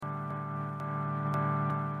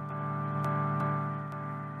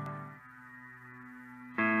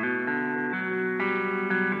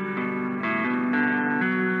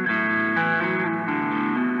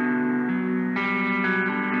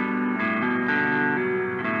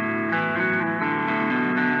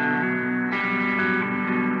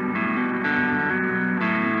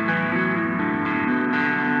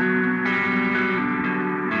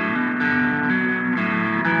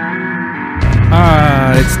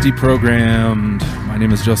Deprogrammed. My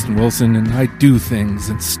name is Justin Wilson, and I do things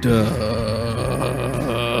and stuff.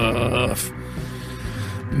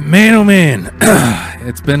 Man, oh man,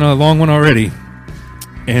 it's been a long one already,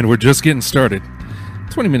 and we're just getting started.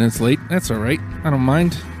 20 minutes late, that's all right. I don't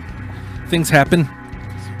mind. Things happen.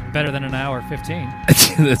 Better than an hour 15.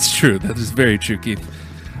 That's true. That is very true, Keith.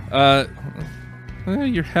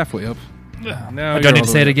 You're halfway up. Now Do I need to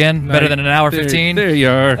say it again? Better than an hour 15? There you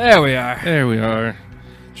are. There we are. There we are.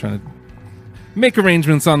 Trying to make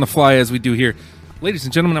arrangements on the fly as we do here. Ladies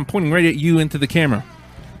and gentlemen, I'm pointing right at you into the camera.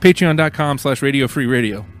 Patreon.com/Radio Free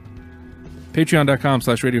Radio.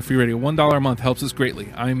 Patreon.com/Radio Free Radio. $1 a month helps us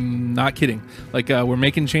greatly. I'm not kidding. We're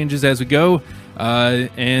making changes as we go.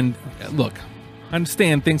 And look, I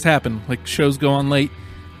understand things happen. Like shows go on late.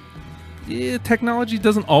 Yeah, technology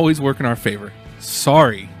doesn't always work in our favor.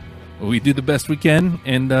 Sorry. We do the best we can,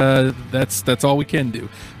 and that's all we can do.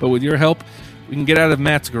 But with your help, we can get out of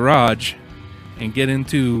Matt's garage and get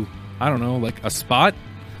into, I don't know, like a spot.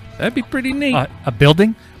 That'd be pretty neat. A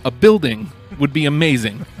building? A building would be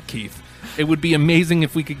amazing, Keith. It would be amazing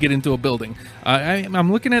if we could get into a building.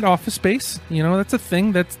 I'm looking at office space. You know, that's a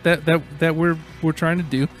thing that we're trying to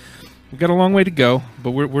do. We've got a long way to go,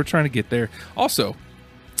 but we're trying to get there. Also,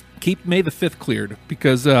 keep May the 5th cleared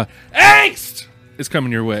because angst is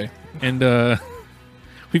coming your way. And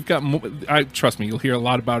we've got more. Trust me, you'll hear a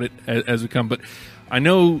lot about it as we come. But I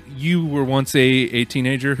know you were once a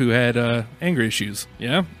teenager who had anger issues,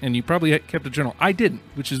 yeah? And you probably kept a journal. I didn't,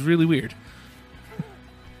 which is really weird.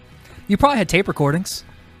 You probably had tape recordings.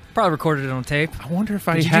 Probably recorded it on tape. I wonder if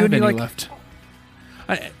I have any left.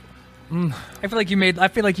 I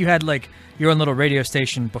feel like you had like your own little radio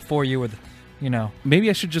station before you were, Maybe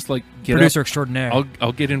I should just get producer up. Extraordinaire.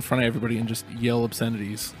 I'll get in front of everybody and just yell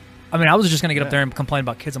obscenities. I mean, I was just going to get up there and complain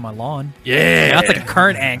about kids on my lawn. Yeah. That's like a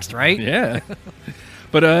current angst, right? Yeah.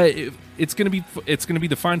 But it's going to be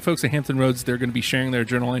the fine folks at Hampton Roads. They're going to be sharing their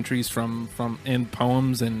journal entries from and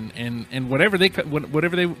poems and whatever they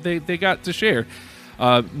got to share.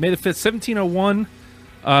 May the 5th, 1701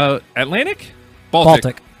 Atlantic?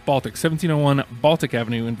 Baltic, 1701 Baltic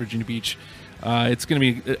Avenue in Virginia Beach. It's going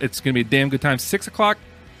to be a damn good time. 6 o'clock.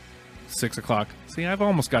 See, I've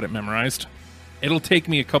almost got it memorized. It'll take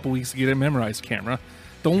me a couple weeks to get it memorized, camera.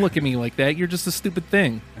 Don't look at me like that. You're just a stupid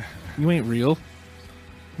thing. You ain't real.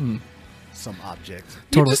 Some object.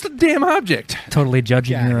 You're just a damn object. Totally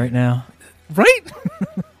judging you right now. Right?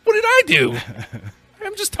 What did I do?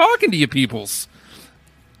 I'm just talking to you peoples.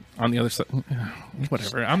 On the other side.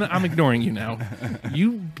 Whatever. I'm ignoring you now.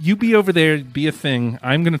 You be over there, be a thing.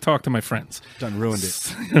 I'm going to talk to my friends. Done ruined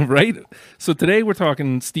it. Right? So today we're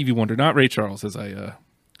talking Stevie Wonder, not Ray Charles, as I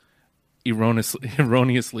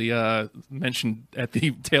erroneously mentioned at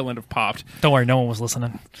the tail end of Popped. Don't worry, no one was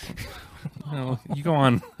listening. No, you go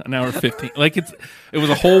on an hour 15. It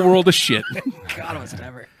was a whole world of shit. God, it was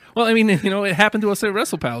never. Well, I mean, it happened to us at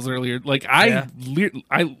WrestlePals earlier. I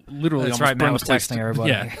literally That's almost right, Matt burned was the place. texting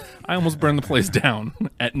everybody. Yeah, I almost burned the place down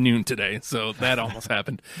at noon today, so that almost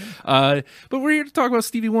happened. But we're here to talk about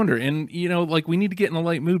Stevie Wonder, and we need to get in a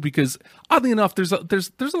light mood because oddly enough, there's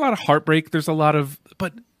a lot of heartbreak. There's a lot of,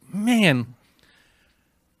 but man,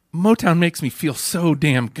 Motown makes me feel so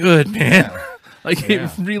damn good, man.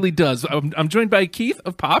 It really does. I'm joined by Keith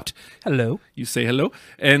of Popped. Hello. You say hello.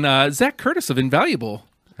 And Zach Curtis of Invaluable.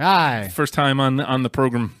 Hi. First time on the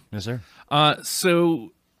program. Yes, sir.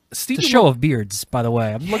 So Steve, It's a show of beards, by the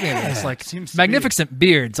way. I'm looking at this seems to magnificent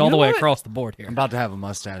beards all the way across the board here. I'm about to have a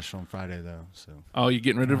mustache on Friday, though. So. Oh, you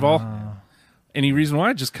getting rid of it all? Any reason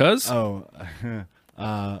why? Just cuz? Oh,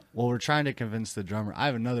 well, we're trying to convince the drummer. I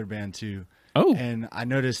have another band too. Oh. And I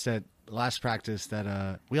noticed at last practice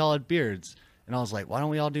that we all had beards, and I was like, why don't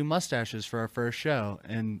we all do mustaches for our first show?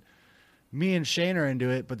 And me and Shane are into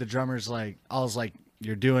it, but the drummer's like, I was like,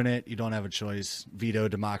 you're doing it. You don't have a choice. Veto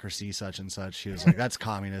democracy, such and such. He was like, that's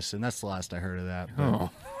communist, and that's the last I heard of that. But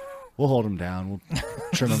we'll hold him down. We'll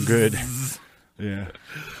trim him good. Yeah.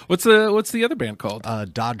 What's the other band called?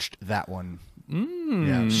 Dodged that one.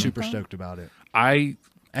 Yeah, I'm super stoked about it. And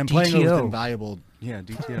playing with DTO. Invaluable. Yeah,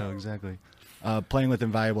 DTO, exactly. Playing with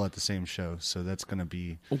Invaluable at the same show, so that's going to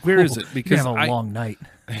be... Where is it? You're Because going to have a long night.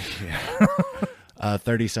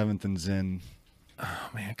 37th and Zen. Oh,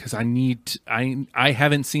 man, because I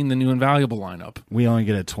haven't seen the new Invaluable lineup. We only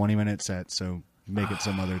get a 20-minute set, so make it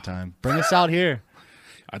some other time. Bring us out here.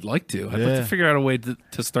 I'd like to. I'd like to figure out a way to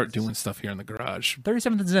start doing stuff here in the garage.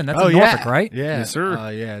 37th and Zen. That's in Norfolk, right? Yeah. Yes,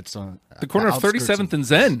 sir. Yeah, it's on The corner of 37th and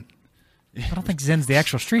Zen. I don't think Zen's the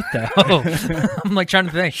actual street, though. I'm like trying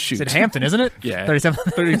to think. Shoot. Is it Hampton, isn't it? Yeah, 37th.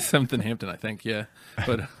 37th and Hampton, I think. Yeah,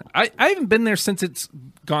 but I haven't been there since it's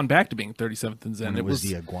gone back to being 37th and Zen. And it was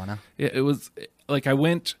the Iguana. It was like I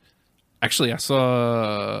went. Actually, I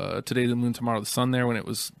saw Today the Moon, Tomorrow the Sun there when it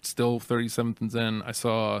was still 37th and Zen. I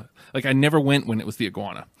saw I never went when it was the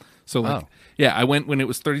Iguana. So yeah, I went when it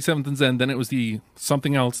was 37th and Zen, then it was the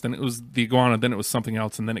something else, then it was the Iguana, then it was something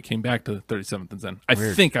else, and then it came back to 37th and Zen. I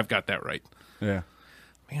think I've got that right. Yeah.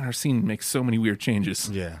 Man, our scene makes so many weird changes.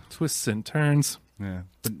 Yeah. Twists and turns. Yeah.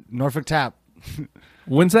 But Norfolk Tap.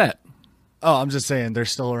 When's that? Oh, I'm just saying they're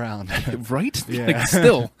still around. Right? Yeah.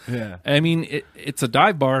 Still. Yeah. I mean, it's a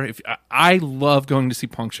dive bar. I love going to see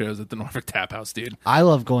punk shows at the Norfolk Tap House, dude. I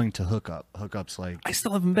love going to Hookup. Hookup's I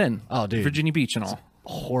still haven't been. Oh, dude. Virginia Beach and all.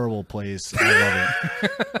 Horrible place. I love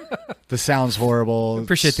it. The sound's horrible.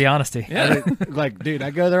 Appreciate the honesty. Yeah. Dude, I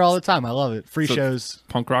go there all the time. I love it. Free shows.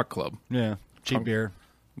 Punk rock club. Yeah. Cheap beer.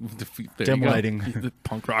 There Dim you go. lighting. The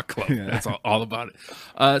punk rock club. That's all about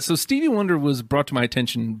it. So Stevie Wonder was brought to my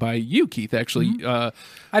attention by you, Keith, actually.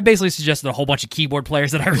 I basically suggested a whole bunch of keyboard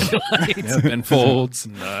players that I really liked. Ben Folds.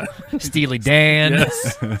 And, Steely Dan.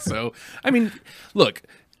 yes. So, I mean, look,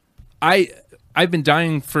 I've been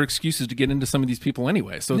dying for excuses to get into some of these people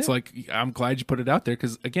anyway. So it's like, I'm glad you put it out there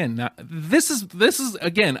because, again, this is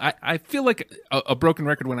again, I feel like a broken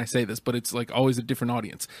record when I say this, but it's like always a different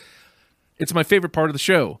audience. It's my favorite part of the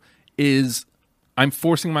show is I'm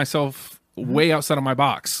forcing myself way outside of my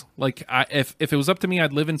box. Like if it was up to me,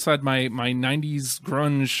 I'd live inside my 90s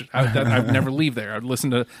grunge. I'd never leave there. I'd listen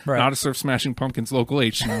to Not a Surf Smashing Pumpkins Local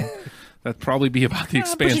H. And that'd probably be about the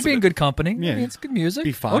expanse. But you'd be in good company. Yeah. I mean, it's good music.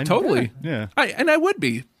 Be fine. Oh, totally. Yeah. I would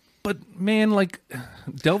be. But man, like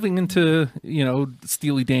delving into,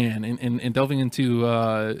 Steely Dan and delving into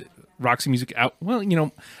Roxy Music out. Well,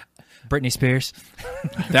 Britney Spears.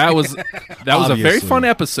 that was a very Obviously. fun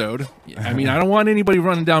episode. I mean, I don't want anybody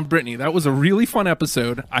running down Britney. That was a really fun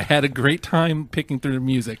episode. I had a great time picking through the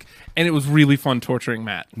music, and it was really fun torturing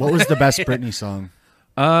Matt. What was the best Britney song?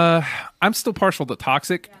 I'm still partial to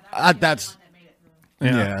Toxic. That's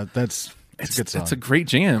a good song. It's a great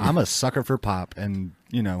jam. I'm a sucker for pop, and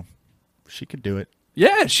she could do it.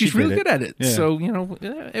 Yeah, she's She really did good it. at it. Yeah. So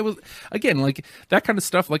it was again like that kind of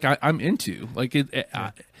stuff. Like I'm into. Like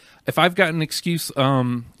if I've got an excuse,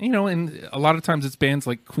 and a lot of times it's bands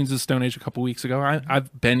like Queens of the Stone Age. A couple weeks ago,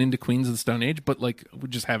 I've been into Queens of the Stone Age, but like we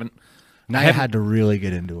just haven't. Now I had to really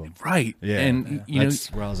get into them. Right. Yeah, And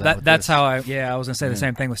that's where I was at with That's this. how I was gonna say the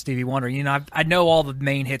same thing with Stevie Wonder. I know all the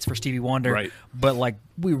main hits for Stevie Wonder, Right. but like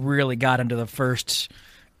we really got into the first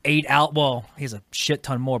 8 out. Well, he's a shit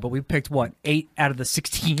ton more, but we picked 8 out of the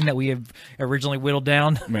 16 that we have originally whittled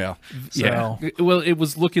down. Yeah. So, Well, it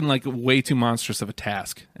was looking like way too monstrous of a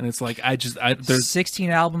task, and it's like there's 16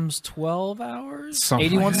 albums, 12 hours, Something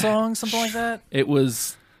 81 like that. songs, something like that. it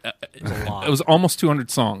was. a lot. It was almost 200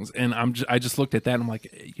 songs, and I just looked at that and I'm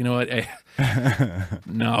like, you know what?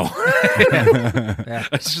 No,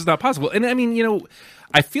 it's just not possible. And I mean,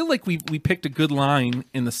 I feel like we picked a good line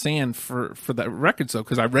in the sand for that record, though,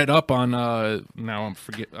 because I read up on. Now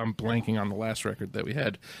I'm blanking on the last record that we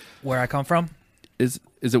had. Where I come from, Is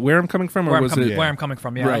it Where I'm Coming From, or where was it where I'm coming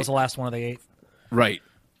from? Yeah, Right. that was the last one of the 8. Right?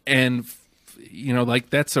 And like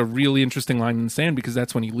that's a really interesting line in the sand because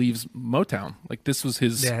that's when he leaves Motown. Like this was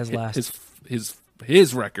his last.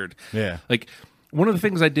 his record. Yeah. Like one of the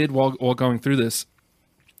things I did while going through this,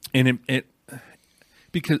 and it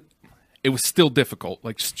because it was still difficult.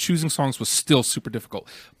 Like just choosing songs was still super difficult.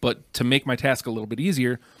 But to make my task a little bit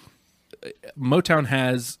easier, Motown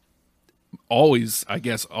has always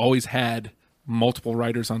had multiple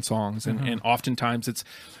writers on songs, and oftentimes it's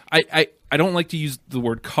I don't like to use the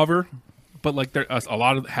word cover, but like there a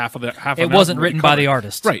lot of half of It an wasn't album written cover. by the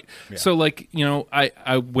artist, Right. So like,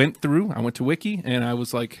 I went to Wiki and I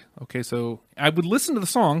was like, okay, so I would listen to the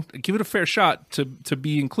song, give it a fair shot to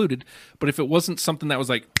be included. But if it wasn't something that was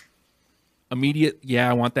like immediate, yeah,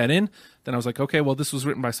 I want that in, then I was like, okay, well, this was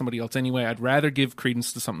written by somebody else anyway. I'd rather give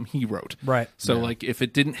credence to something he wrote. Right. So like if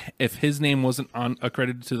his name wasn't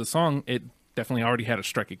accredited to the song, it definitely already had a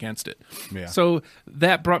strike against it. Yeah. So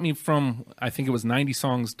that brought me from, I think it was 90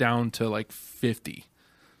 songs down to like 50.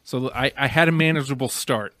 So I had a manageable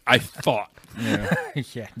start, I thought.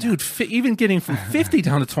 Yeah. Dude, even getting from 50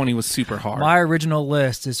 down to 20 was super hard. My original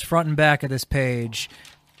list is front and back of this page.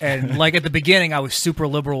 And like at the beginning, I was super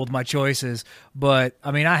liberal with my choices. But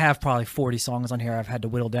I mean, I have probably 40 songs on here I've had to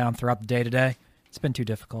whittle down throughout the day today. It's been too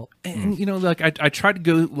difficult. And like I tried to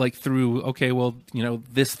go like through, okay, well,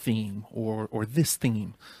 this theme or this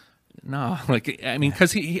theme. No, like I mean,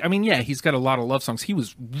 because he's got a lot of love songs. He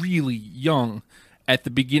was really young at the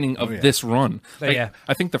beginning of yeah. this run. Like, Yeah.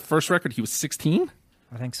 I think the first record he was 16.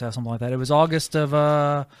 I think so, something like that. It was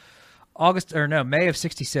May of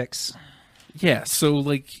 '66. Yeah, so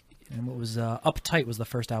like, And what was Uptight was the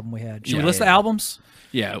first album we had. Should we Yeah. list the albums?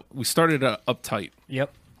 yeah, we started Uptight.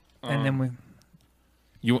 Yep. And then we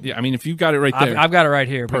Yeah, I mean, if you got it right there, I've got it right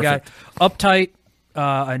here. Perfect. We got Uptight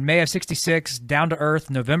in May of '66, Down to Earth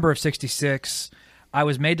November of '66, I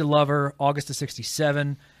Was Made to Love Her August of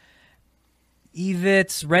 '67,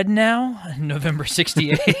 Evit's Red Now November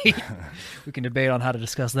 '68. We can debate on how to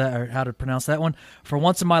discuss that or how to pronounce that one. For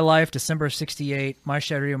Once in My Life December of '68, My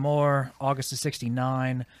Chérie Amour August of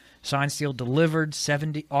 '69, Signed Sealed Delivered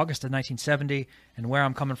August of 1970, and Where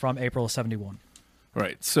I'm Coming From April of '71.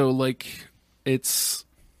 right? So like, it's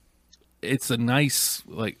a nice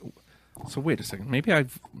like. So wait a second. Maybe I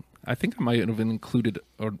think I might have included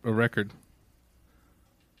a record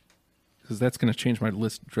because that's going to change my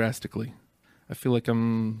list drastically. I feel like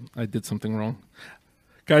I did something wrong,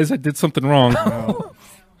 guys. I did something wrong.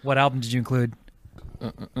 What album did you include?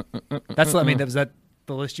 Was that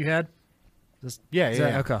the list you had? Yeah, Is yeah,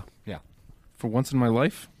 that- yeah. Okay. Yeah. For Once in My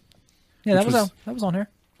Life. Yeah, Which was- that was on here.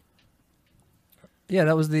 Yeah,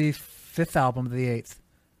 that was the 5th album of the 8th.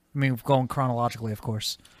 I mean, going chronologically, of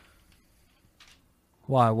course.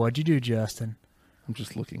 Why? What'd you do, Justin? I'm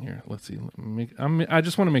just looking here. Let's see. I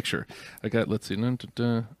just want to make sure. I got. Let's see.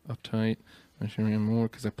 Uptight. My Chérie Amour,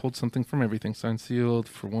 because I pulled something from everything. Signed, Sealed.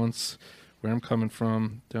 For Once. Where I'm Coming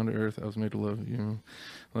From. Down to Earth. I Was Made to Love You.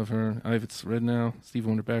 Love Her. It's Red Now. Stevie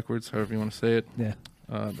Wonder backwards. However you want to say it. Yeah.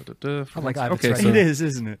 I like Ives Okay, Red so It is,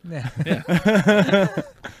 isn't it? Yeah.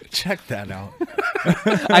 Check that out.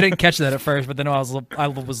 I didn't catch that at first, but then I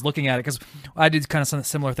was looking at it because I did kind of a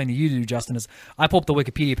similar thing to you do, Justin. Is I pull up the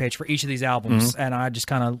Wikipedia page for each of these albums, and I just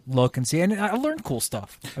kind of look and see, and I learned cool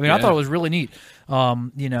stuff. I mean, I Yeah. thought it was really neat.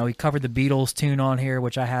 He covered the Beatles tune on here,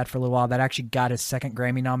 which I had for a little while. That actually got his 2nd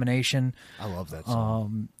Grammy nomination. I love that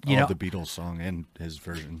song. you I know- love the Beatles song and his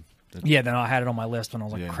version. Yeah, then I had it on my list, and I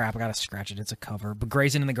was like, Yeah. crap, I got to scratch it. It's a cover. But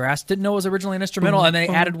Grazing in the Grass, didn't know it was originally an instrumental, and they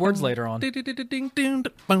added words later on. It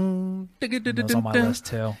was on my list,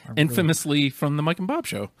 too. I really- Infamously from the Mike and Bob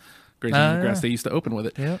show. Grazing in the Grass. yeah. They used to open with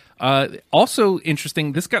it. Yep. Also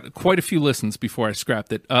interesting. This got quite a few listens before I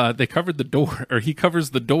scrapped it. They covered the door, or he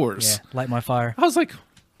covers the Doors. Yeah, Light My Fire. I was like,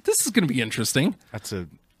 this is going to be interesting. That's a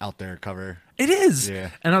out there cover. It is. Yeah.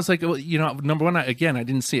 And I was like, well, number one, I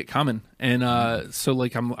didn't see it coming. And so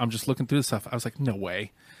like, I'm just looking through the stuff. I was like, no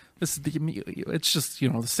way. It's just,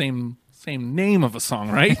 the same name of a song,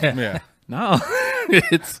 right? Yeah. No,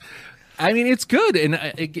 it's good. And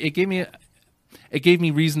it gave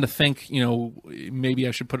me reason to think, maybe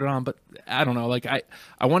I should put it on, but I don't know. Like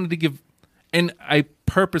I wanted to give, and I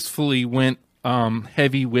purposefully went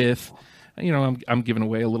heavy with, I'm giving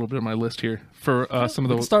away a little bit of my list here for some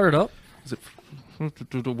of the. Start it up. Is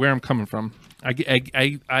it Where I'm Coming From?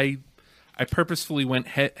 I purposefully went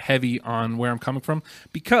heavy on Where I'm Coming From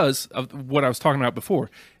because of what I was talking about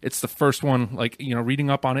before. It's the first one, like,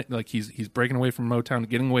 reading up on it, like he's breaking away from Motown,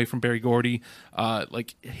 getting away from Berry Gordy.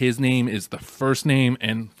 Like his name is the first name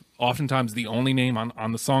and oftentimes the only name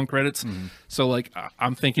on the song credits. Mm-hmm. So like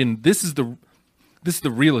I'm thinking this is the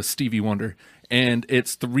realest Stevie Wonder, and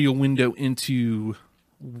it's the real window into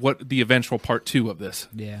what the eventual part 2 of this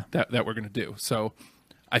that we're going to do. So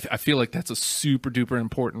I feel like that's a super duper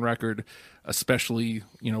important record, especially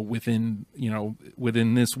within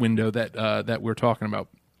this window that we're talking about.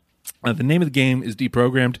 The name of the game is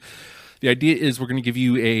Deprogrammed. The idea is we're going to give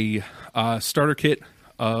you a starter kit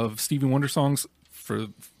of Stevie Wonder songs for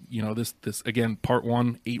this again part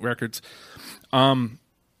 1, 8 records.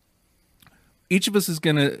 Each of us is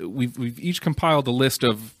we've each compiled a list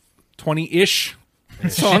of 20-ish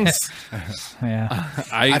songs. Yeah.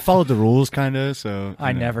 I followed the rules, kind of. So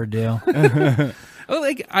I never do.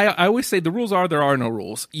 Like I always say, the rules are there are no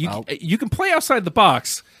rules. You can play outside the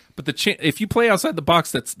box, but if you play outside the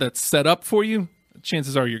box that's set up for you,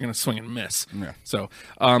 chances are you're going to swing and miss. Yeah. So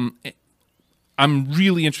I'm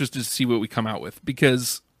really interested to see what we come out with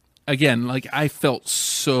because, again, like I felt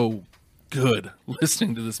so good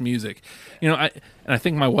listening to this music, I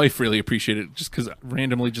think my wife really appreciated it just because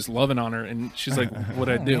randomly just loving on her, and she's like,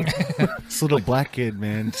 "What'd I do?" This little black kid,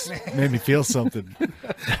 man, just made me feel something.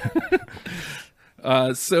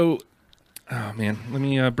 Oh man, let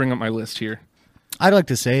me bring up my list here. I'd like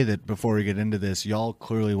to say that before we get into this, y'all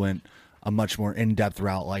clearly went a much more in-depth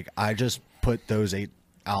route. Like I just put those 8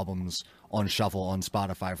 albums on shuffle on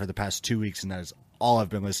Spotify for the past 2 weeks, and that is all I've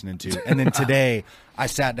been listening to. And then today I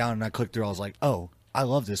sat down and I clicked through. I was like, oh, I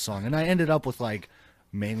love this song. And I ended up with like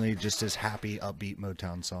mainly just his happy, upbeat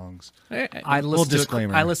Motown songs. I listen to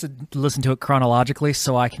disclaimer. I listen to it chronologically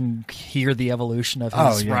so I can hear the evolution of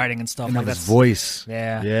his writing and stuff. And like of his that's voice.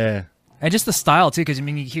 Yeah. Yeah. And just the style too, because I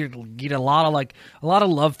mean, you get a lot of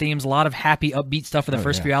love themes, a lot of happy, upbeat stuff for the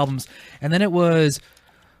first few albums, and then it was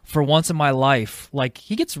For Once in My Life. Like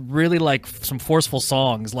he gets really like some forceful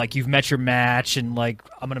songs, like You've Met Your Match, and like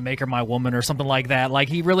I'm Gonna Make Her My Woman or something like that. Like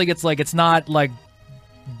he really gets like, it's not like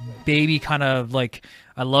baby kind of like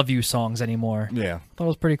I love you songs anymore. Yeah. I thought it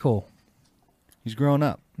was pretty cool. He's growing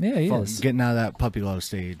up. Yeah, he is. Getting out of that puppy love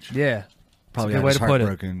stage. Yeah, Probably That's a had good way his to heart put it.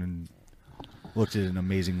 broken and looked at it in an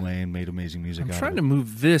amazing way and made amazing music I'm out trying of to it.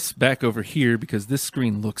 move this back over here because this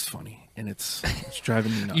screen looks funny and it's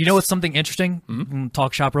driving me nuts. You know what's something interesting?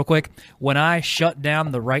 Talk shop real quick. When I shut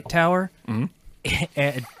down the right tower,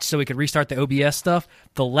 and so we could restart the OBS stuff,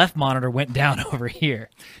 the left monitor went down over here.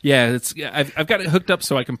 Yeah, I've got it hooked up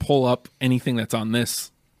so I can pull up anything that's on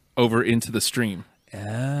this over into the stream.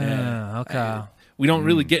 Okay. We don't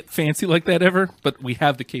really get fancy like that ever, but we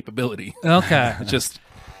have the capability. Okay. It's just,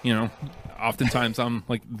 oftentimes I'm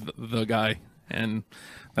like the guy, and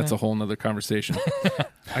that's a whole nother conversation.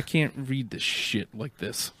 I can't read this shit like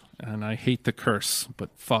this, and I hate the curse, but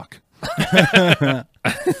fuck.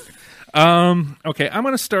 Okay, I'm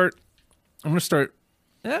gonna start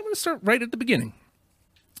right at the beginning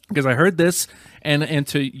because I heard this, and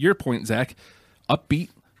to your point, Zach, upbeat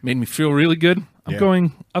made me feel really good. I'm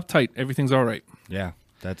going uptight. Everything's all right. Yeah.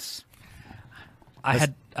 That's... I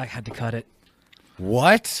had to cut it.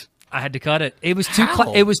 What? I had to cut it. It was too.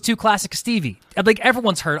 How? It was too classic Stevie. Like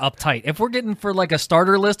everyone's heard "Uptight." If we're getting for like a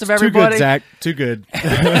starter list of Too everybody, good, Zach. Too good.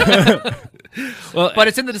 Well, but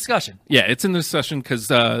it's in the discussion. yeah, it's in the session because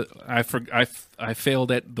I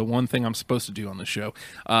failed at the one thing I'm supposed to do on the show.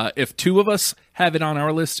 If two of us have it on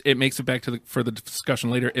our list, it makes it back for the discussion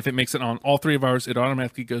later. If it makes it on all three of ours, it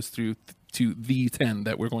automatically goes through to the 10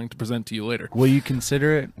 that we're going to present to you later. Will you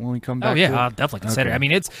consider it when we come back? Oh yeah, to it? I'll definitely consider it. Okay. I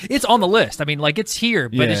mean, it's on the list. I mean, like it's here,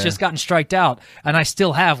 but it's Yeah. just gotten striked out, and I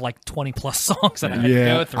still have like 20 plus songs that I had to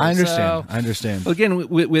Yeah, go through. I understand. So, I understand. Well, again,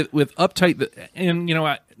 with uptight, and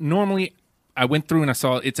normally I went through and I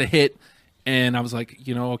saw it's a hit, and I was like,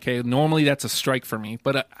 okay, normally that's a strike for me,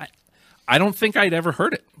 but I don't think I'd ever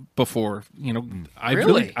heard it before. I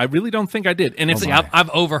really don't think I did. And it's see, I've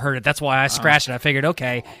overheard it. That's why I scratched it. I figured,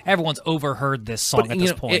 okay, everyone's overheard this song at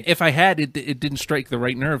this point. if I had it didn't strike the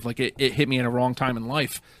right nerve. Like it hit me at a wrong time in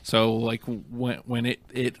life. So like when it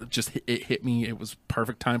hit me, it was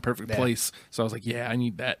perfect time, perfect place. So I was like, yeah, I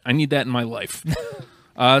need that. I need that in my life.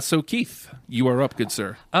 So Keith, you are up, good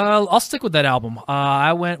sir. I'll stick with that album.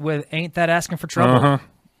 I went with "Ain't That Asking for Trouble."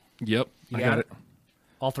 Yep, I got it.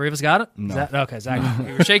 All three of us got it. No. Okay,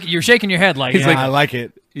 Zach, you're shaking your head like. He's yeah. like, I like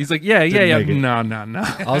it. He's like, yeah. make it. No.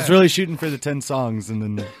 I was really shooting for the 10 songs,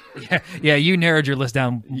 and then Yeah, you narrowed your list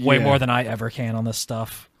down way Yeah. more than I ever can on this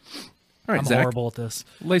stuff. All right, I'm Zach, horrible at this.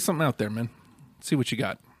 lay something out there, man. See what you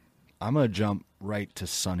got. I'm gonna jump right to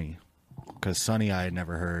Sunny, because Sunny I had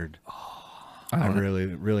never heard. I don't know.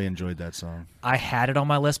 really enjoyed that song. I had it on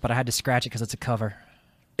my list, but I had to scratch it because it's a cover.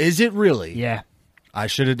 Is it really? Yeah, I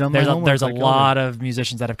should have done my homework. there's a like lot of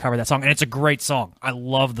musicians that have covered that song, and it's a great song. I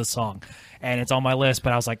love the song, and it's on my list.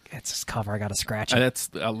 But I was like, it's a cover. I got to scratch it. That's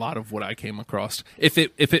a lot of what I came across. If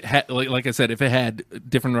it had like I said, if it had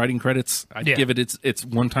different writing credits, I'd give it its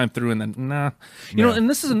one time through and then nah. You know, and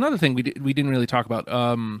this is another thing we didn't really talk about.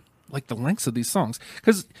 Like the lengths of these songs,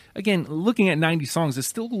 because again, looking at 90 songs, it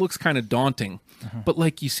still looks kind of daunting. But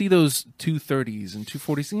like you see those 2:30s and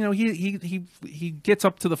 2:40s, he gets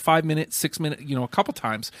up to the 5 minute, 6 minute, a couple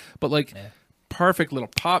times. But like perfect little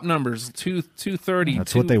pop numbers, 2:30.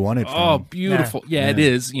 That's what they wanted from Oh, him. beautiful! Yeah, it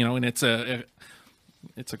is. And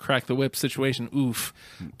it's a crack the whip situation. Oof.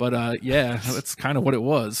 But that's kind of what it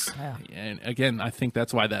was. Yeah. And again, I think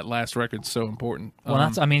that's why that last record's so important. Well,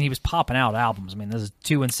 he was popping out albums. I mean, this is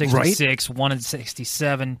 2 in 66, 1 in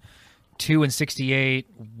 67, 2 in 68,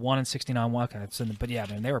 1 in 69. Okay, but yeah,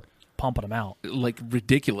 I mean, they were pumping them out. Like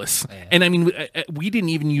ridiculous. And I mean, we didn't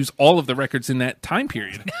even use all of the records in that time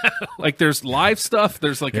period. Like there's live stuff,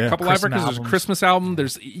 there's like a couple live Christmas records, there's a albums. Christmas album,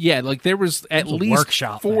 there was at was a least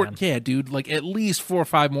workshop, four, man. yeah, dude, like at least 4 or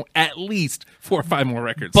 5 more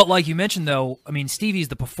records. But like you mentioned, though, I mean, Stevie's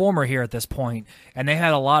the performer here at this point, and they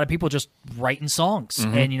had a lot of people just writing songs,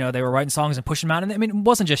 and they were writing songs and pushing them out. And I mean, it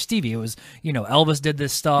wasn't just Stevie; it was Elvis did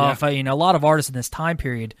this stuff. A lot of artists in this time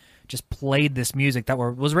period just played this music that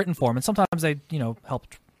was written for them, and sometimes they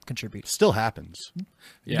helped contribute. Still happens.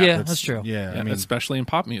 Yeah, that's true. Yeah, Yeah, I mean, especially in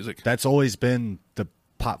pop music. that's always been the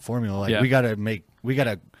pop formula. Like Yeah. we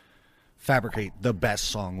gotta fabricate the best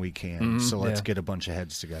song we can. So let's Yeah. get a bunch of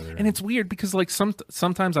heads together. And it's weird because like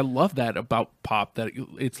sometimes I love that about pop, that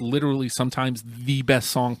it's literally sometimes the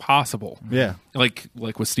best song possible. yeah, Like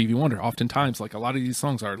with Stevie Wonder, oftentimes like a lot of these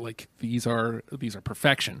songs are like these are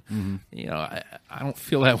perfection. You know, I don't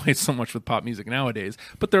feel that way so much with pop music nowadays.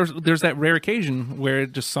 But there's that rare occasion where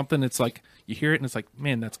just something, it's like you hear it and it's like,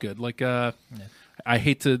 man, that's good. Like I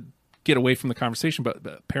hate to get away from the conversation,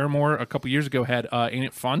 but Paramore a couple years ago had "Ain't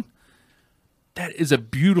It Fun." That is a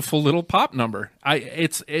beautiful little pop number.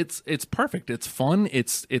 It's perfect. It's fun.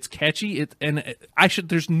 It's catchy.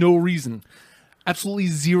 There's no reason, absolutely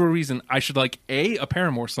zero reason I should like a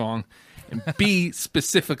Paramore song, and B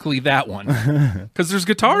specifically that one, because there's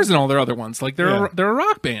guitars in all their other ones. Like they're a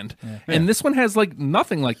rock band, and this one has like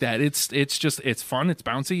nothing like that. It's fun. It's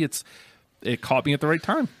bouncy. It caught me at the right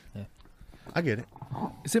time. I get it.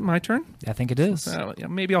 Is it my turn? I think it is. Yeah,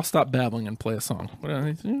 maybe I'll stop babbling and play a song.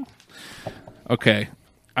 Okay.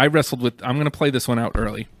 I'm going to play this one out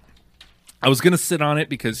early. I was going to sit on it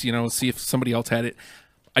because, see if somebody else had it.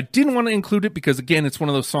 I didn't want to include it because, again, it's one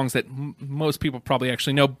of those songs that most people probably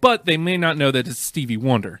actually know, but they may not know that it's Stevie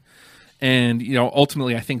Wonder. And,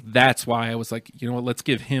 ultimately, I think that's why I was like, let's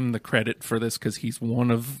give him the credit for this because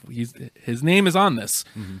his name is on this.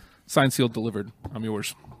 Signed, sealed, delivered. I'm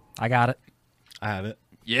yours. I got it. I have it.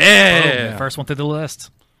 Yeah. First one through the list.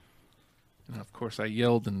 And of course, I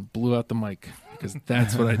yelled and blew out the mic because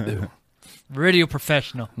that's what I do. Radio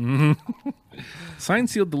professional. Signed,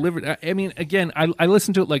 sealed, delivered. I mean, again, I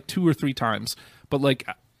listened to it like 2 or 3 times, but like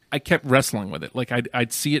I kept wrestling with it. Like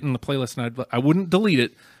I'd see it in the playlist and I wouldn't delete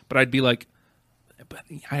it, but I'd be like, but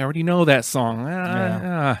I already know that song.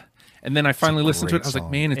 And then I finally listened to it. I was like,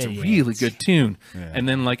 man, it's a really good tune. Yeah. And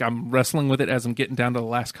then like I'm wrestling with it as I'm getting down to the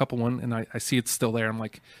last couple one, and I see it's still there. I'm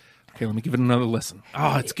like, okay, let me give it another listen.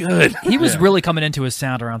 Oh, it's good. He was really coming into his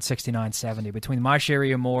sound around 69, 70. Between My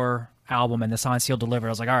Sherry and More album and the Signed, Sealed, Delivered, I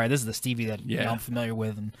was like, all right, this is the Stevie that I'm familiar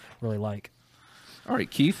with and really like. All right,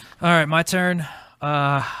 Keith. All right, my turn.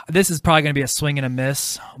 This is probably going to be a swing and a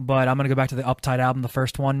miss, but I'm going to go back to the Uptight album, the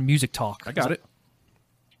first one, Music Talk. I got it.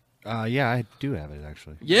 Yeah, I do have it,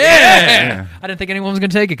 actually. Yeah! I didn't think anyone was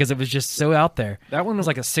going to take it because it was just so out there. That one was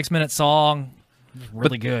like a 6-minute song.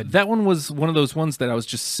 Really good. That one was one of those ones that I was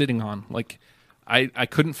just sitting on. Like, I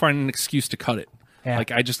couldn't find an excuse to cut it. Yeah.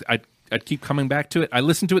 Like, I'd keep coming back to it. I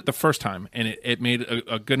listened to it the first time, and it made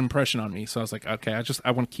a good impression on me. So I was like, okay,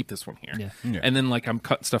 I want to keep this one here. Yeah. And then, like, I'm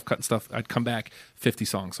cutting stuff. I'd come back, 50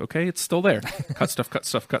 songs. Okay, it's still there. cut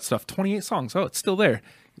stuff. 28 songs. Oh, it's still there.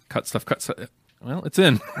 Cut stuff. Well, it's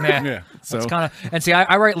in. Yeah. So it's kind of, and see,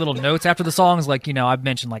 I write little notes after the songs, like, I've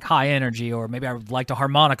mentioned like high energy, or maybe I would like a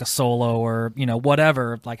harmonica solo, or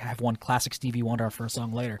whatever. Like I have one classic Stevie Wonder for a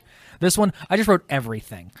song later. This one, I just wrote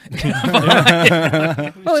everything.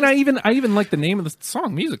 Well, and I even like the name of the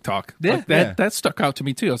song, Music Talk. Yeah, like that stuck out to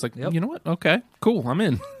me too. I was like, you know what? Okay, cool, I'm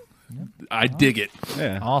in. I dig it.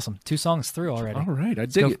 Yeah, awesome. 2 songs through already. All right, I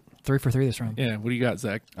dig it. 3 for 3 this round. Yeah. What do you got,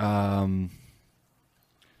 Zach?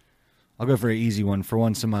 I'll go for an easy one, For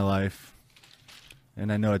Once in My Life.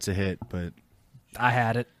 And I know it's a hit, but I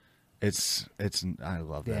had it. I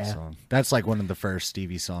love that song. That's like one of the first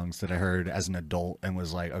Stevie songs that I heard as an adult and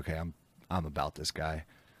was like, okay, I'm about this guy.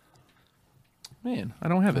 Man, I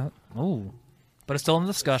don't have it. Oh. But it's still in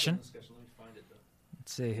the discussion.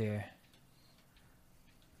 Let's see here.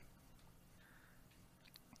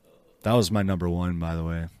 That was my number 1, by the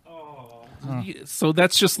way. So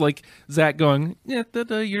that's just like Zach going, yeah,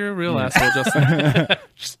 you're a real asshole, Justin.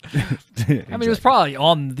 I mean, it was probably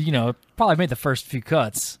on, probably made the first few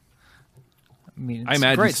cuts. I mean, it's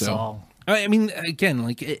a great song. I mean, again,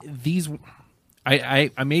 like these, I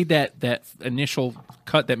made that initial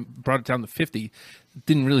cut that brought it down to 50.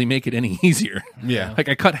 Didn't really make it any easier. Yeah, like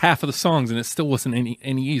I cut half of the songs and it still wasn't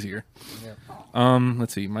any easier. Yeah.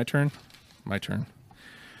 Let's see, my turn.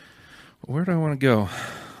 Where do I want to go?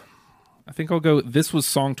 I think I'll go. This was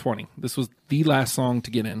song 20. This was the last song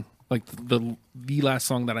to get in. Like the last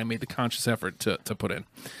song that I made the conscious effort to put in.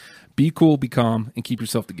 Be cool, be calm, and keep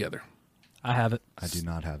yourself together. I have it. I do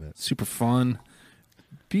not have it. Super fun.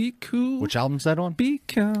 Be cool. Which album's that on? Be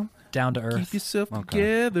calm. Down to Earth. Keep yourself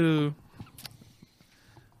together.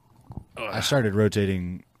 I started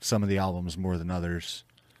rotating some of the albums more than others,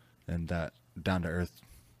 and that Down to Earth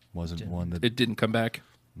wasn't one that... It didn't come back?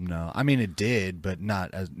 No. I mean, it did, but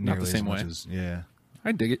not as nearly the same as much way. as... Yeah.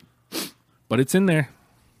 I dig it. But it's in there.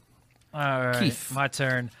 All right. Keith. My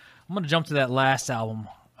turn. I'm going to jump to that last album,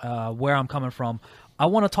 Where I'm Coming From. I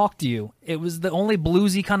Want to Talk to You. It was the only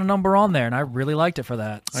bluesy kind of number on there, and I really liked it for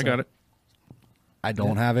that. I got it. I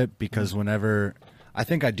don't have it because whenever I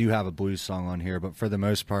think I do have a blues song on here, but for the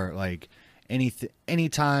most part, like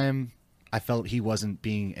anytime I felt he wasn't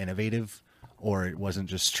being innovative, or it wasn't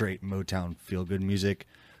just straight Motown feel good music,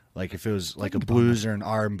 like if it was like a blues or an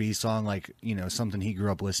R&B song, like, you know, something he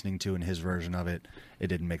grew up listening to and his version of it, it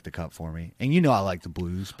didn't make the cut for me. And you know I like the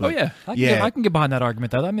blues. But I can get behind that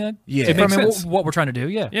argument though. I mean, Yeah. if, It I makes mean, sense. what we're trying to do,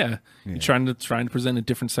 yeah. Yeah. You're trying to present a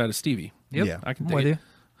different side of Stevie. Yep. Yeah. I can I'm dig with it.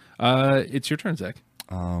 you. It's your turn, Zach.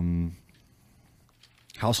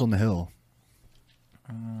 House on the Hill.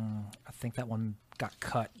 I think that one got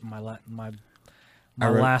cut. My I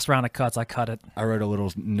wrote- last round of cuts, I cut it. I wrote a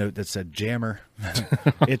little note that said jammer.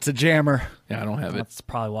 It's a jammer. Yeah, I don't have it. That's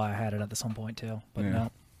probably why I had it at some point too. But Yeah.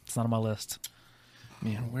 no, it's not on my list.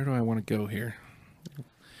 Man, where do I want to go here?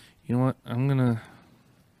 You know what?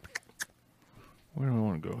 Where do I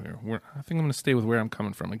want to go here? I think I'm going to stay with where I'm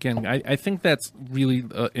coming from. Again, I think that's really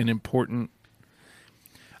an important...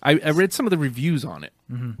 I read some of the reviews on it,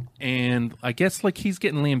 and I guess like he's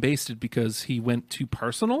getting lambasted because he went too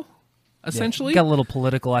personal, essentially. Got a little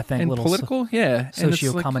political, I think. And little political, yeah. And it's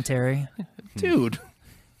socio like, commentary. dude,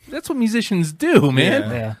 that's what musicians do, man.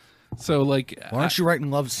 Yeah. Yeah. So like... Why aren't you writing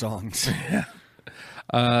love songs?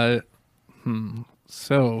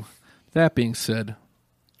 So, that being said,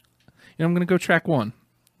 I'm going to go track 1.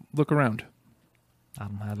 Look around. I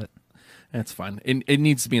don't have it. That's fine. It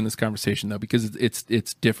needs to be in this conversation though, because it's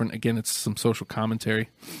different. Again, it's some social commentary.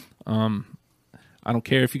 I don't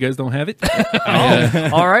care if you guys don't have it.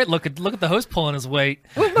 All right, look at the host pulling his weight.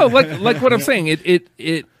 Well, no, like what I'm saying,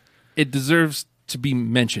 it deserves to be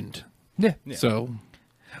mentioned. Yeah. So,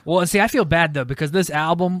 Well, and see, I feel bad though because this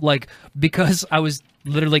album, like, because I was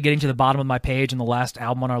literally getting to the bottom of my page and the last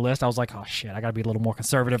album on our list, I was like, oh shit, I got to be a little more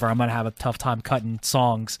conservative, or I'm gonna have a tough time cutting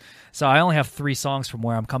songs. So I only have 3 songs from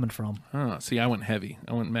where I'm coming from. see, I went heavy.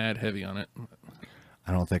 I went mad heavy on it.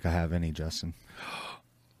 I don't think I have any, Justin.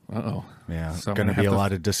 Uh-oh. Yeah, So I'm going to gonna be a have to-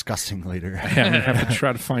 lot of discussing later. Yeah, I'm gonna have to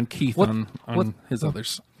try to find Keith What- on what- his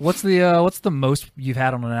others. What's the most you've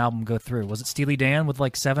had on an album go through? Was it Steely Dan with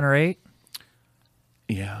like 7 or 8?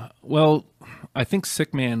 Yeah. Well, I think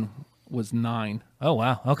Sick Man was 9. Oh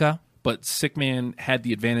wow, okay. But Sick Man had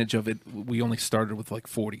the advantage of it. We only started with like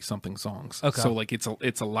 40 something songs. Okay. So like it's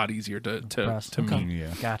a lot easier to Impressed. to Okay. meet.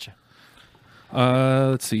 Yeah. Gotcha.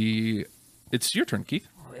 Let's see. It's your turn, Keith.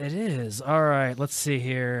 It is. All right, let's see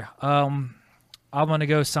here. I'm gonna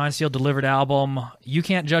go Signed, Sealed, Delivered album. You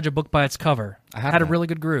Can't Judge a Book by Its Cover. I have had a that. really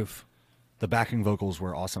good groove. The backing vocals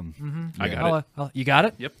were awesome. I got it. You got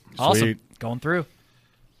it? Yep. Awesome. Sweet. Going through.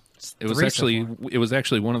 It was 3 so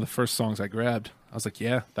actually one of the first songs I grabbed. I was like,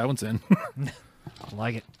 yeah, that one's in. I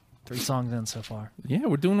like it. 3 songs in so far. Yeah,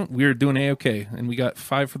 we're doing A-okay, and we got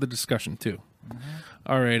 5 for the discussion too.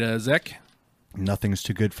 All right, Zach. Nothing's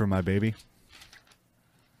too good for my baby.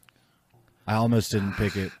 I almost didn't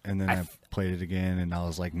pick it, and then I played it again, and I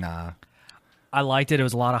was like, nah. I liked it. It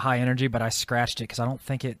was a lot of high energy, but I scratched it because I don't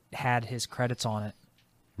think it had his credits on it.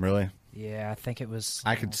 Really? Yeah, I think it was.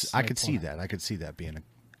 I could see that. I could see that being a...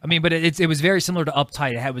 I mean, but it was very similar to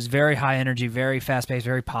Uptight. It was very high energy, very fast paced,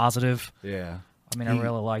 very positive. Yeah. I mean, I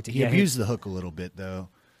really liked it. He Yeah, abused the hook a little bit, though.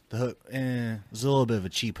 The hook was a little bit of a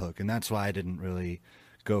cheap hook, and that's why I didn't really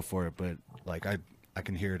go for it. But like I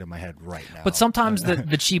can hear it in my head right now. But sometimes the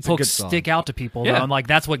cheap It's a good hooks song. stick out to people, Yeah. though, and like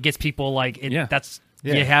that's what gets people like. It, Yeah. That's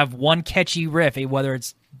Yeah. you have one catchy riff, whether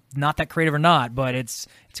it's not that creative or not, but it's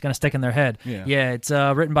gonna stick in their head. Yeah. It's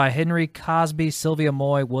written by Henry Cosby, Sylvia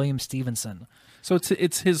Moy, William Stevenson. So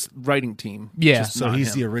it's his writing team. Yeah. just So not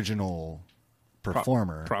he's him. the original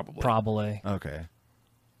performer. Probably. Probably. Okay.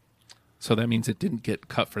 So that means it didn't get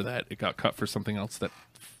cut for that. It got cut for something else that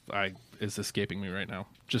is escaping me right now,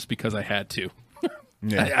 just because I had to.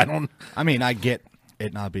 Yeah. I don't. I mean, I get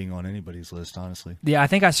it not being on anybody's list, honestly. Yeah, I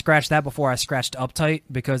think I scratched that before I scratched Uptight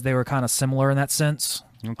because they were kind of similar in that sense.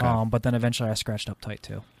 Okay. But then eventually I scratched Uptight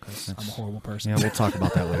too because I'm a horrible person. Yeah, we'll talk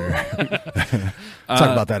about that later. Talk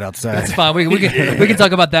about that outside. It's fine. We can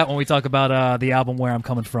talk about that when we talk about the album Where I'm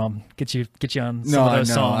Coming From. Get you on some of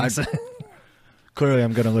those songs. Clearly,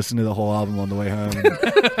 I'm going to listen to the whole album on the way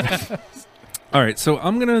home. All right, so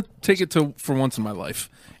I'm gonna take it to For Once in My Life,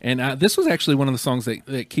 and this was actually one of the songs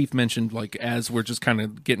that Keith mentioned, like as we're just kind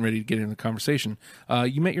of getting ready to get into the conversation.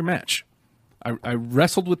 You Met Your Match. I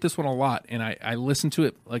wrestled with this one a lot, and I listened to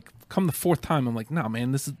it like come the 4th time. I'm like, no,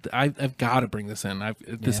 man, this is I've got to bring this in.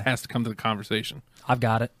 This Yeah. has to come to the conversation. I've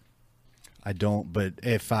got it. I don't, but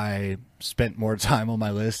if I spent more time on my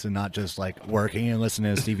list and not just like working and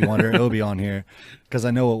listening to Stevie Wonder, it'll be on here because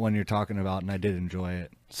I know what one you're talking about, and I did enjoy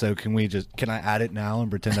it. So can I add it now and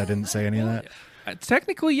pretend I didn't say any of that?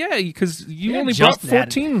 Technically, yeah, because you Yeah, only just brought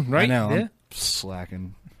 14, right? I know. Yeah. I'm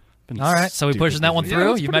slacking. happens. All right, so we pushing that one stupidly.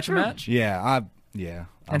 through. let's You put it match your through. match. Yeah.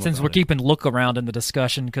 I'm And since about we're it. keeping look around in the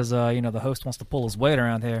discussion, because the host wants to pull his weight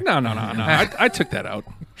around here. No. I took that out.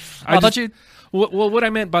 I thought you. Well, what I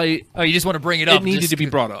meant by Oh, you just want to bring it up. it needed just to be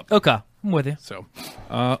brought up. Okay, I'm with you. So,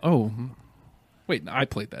 wait, I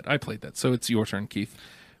played that. So it's your turn, Keith.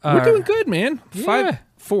 All We're right. doing good, man. Yeah.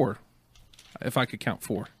 4, if I could count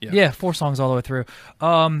 4. Yeah, 4 songs all the way through.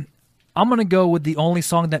 I'm gonna go with the only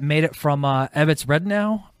song that made it from Ebbets Red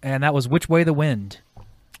Now, and that was "Which Way the Wind."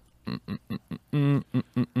 I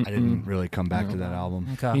didn't really come back to that album.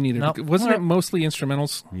 Okay. Me neither. Nope. Wasn't it mostly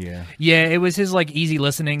instrumentals? Yeah. Yeah, it was his like easy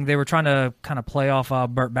listening. They were trying to kind of play off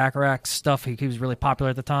Burt Bacharach's stuff. He was really popular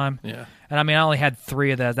at the time. Yeah. And I mean, I only had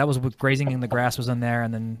 3 of that. That was with "Grazing in the Grass" was in there,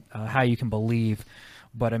 and then "How You Can Believe."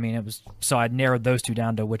 But I mean, it was so I narrowed those 2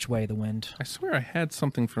 down to "Which Way the Wind." I swear I had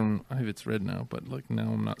something from It's Red Now, but like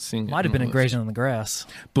now I'm not seeing it. Might have on been the in list. "Grazing in the Grass."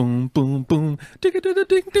 Boom, boom, boom.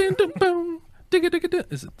 Digga-digga-ding-ding-ding-boom. Digga-digga-ding.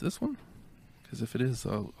 Is it this one? Because if it is,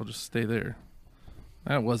 I'll just stay there.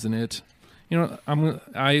 That wasn't it. You know,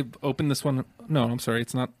 I opened this one. No, I'm sorry.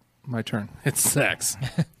 It's not my turn. It's Zach's.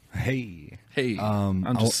 Hey, Hey,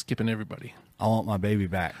 I'm just skipping everybody. I want my baby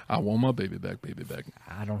back. I want my baby back, baby back.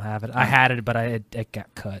 I don't have it. I had it, but it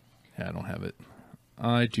got cut. Yeah, I don't have it.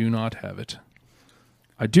 I do not have it.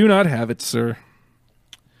 I do not have it, sir.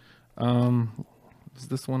 Is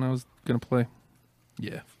this one I was gonna play?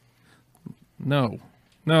 Yeah. No.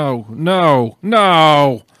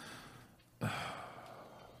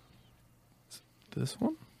 This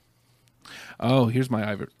one? Oh, here's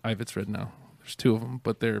my It's Red Now. There's 2 of them,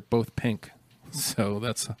 but they're both pink. So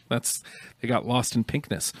that's they got lost in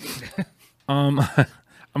pinkness. I'm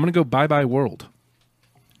gonna go Bye Bye World.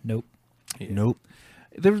 Nope. Yeah. Nope.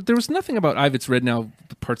 There was nothing about It's Red Now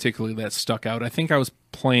particularly that stuck out. I think I was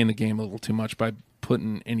playing the game a little too much by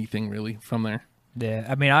putting anything really from there. Yeah,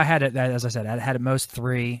 I mean, I had it, as I said, I had at most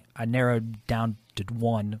 3. I narrowed down to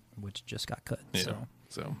 1, which just got cut. Yeah. So.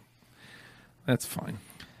 So that's fine.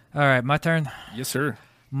 All right, my turn. Yes, sir.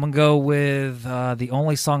 I'm going to go with the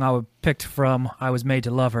only song I picked from I Was Made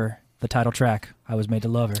to Love Her, the title track, I Was Made to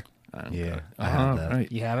Love Her. Yeah, I have that.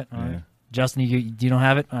 Right. You have it? All Yeah. right. Justin, you don't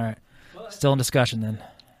have it? All right. Still in discussion then.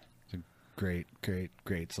 Great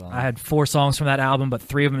song. I had 4 songs from that album, but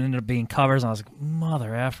 3 of them ended up being covers, and I was like,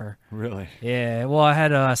 mother effer. Really? Yeah, well, I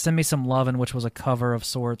had Send Me Some Lovin', which was a cover of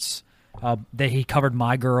sorts. That he covered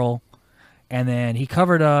My Girl, and then he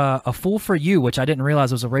covered A Fool for You, which I didn't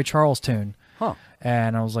realize was a Ray Charles tune. Huh.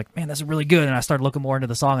 And I was like, man, that's really good. And I started looking more into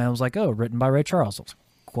the song, and I was like, oh, written by Ray Charles. I was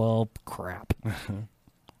like, well, crap.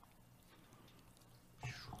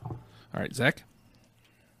 All right, Zach.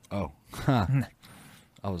 Oh. Huh.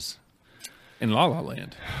 I was. In La La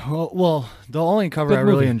Land. Well, the only cover Good I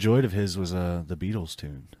really movie. enjoyed of his was the Beatles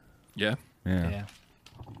tune. Yeah. Yeah.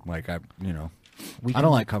 Like I We I can-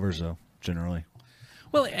 don't like covers though, generally.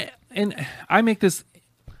 Well, and I make this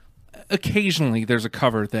occasionally. There's a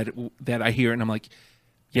cover that I hear, and I'm like,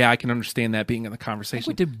 yeah, I can understand that being in the I think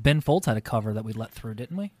conversation. we did. Ben Folds had a cover that we let through,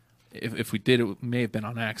 didn't we? If we did, it may have been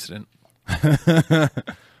on accident.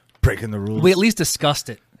 Breaking the rules. We at least discussed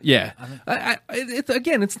it. Yeah.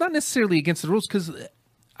 It's not necessarily against the rules because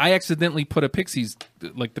I accidentally put the Pixies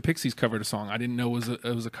covered a song. I didn't know it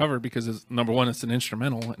was a cover because number 1, it's an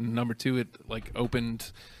instrumental, and number 2, it like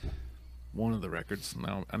opened one of the records.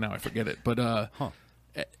 Now I forget it, but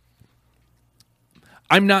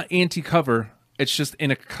I'm not anti-cover. It's just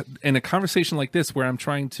in a conversation like this where I'm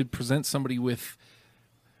trying to present somebody with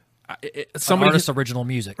Some artist's original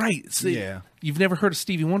music. right. So Yeah. You've never heard of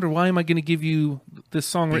Stevie Wonder. Why am I going to give you this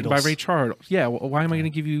song written by Beatles. Ray Charles? Yeah. Why am I going to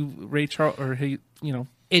give you Ray Charles or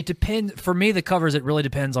It depends. For me, the covers, it really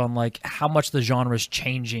depends on like how much the genre is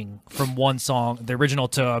changing from one song, the original,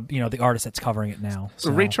 to the artist that's covering it now. So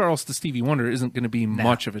Ray Charles to Stevie Wonder isn't going to be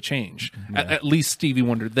much of a change. At least Stevie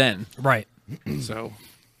Wonder then. Right. So,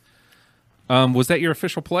 was that your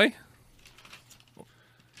official play?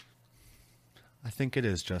 I think it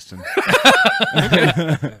is, Justin.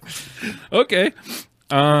 Okay.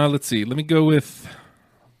 Let's see. Let me go with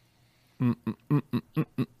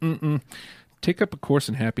Take Up a Course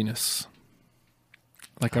in Happiness.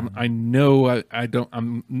 Like I know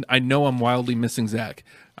I'm wildly missing Zach.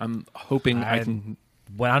 I'm hoping I can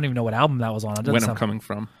Well, I don't even know what album that was on. It doesn't when I'm sound- coming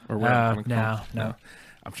from or where I'm coming from. No.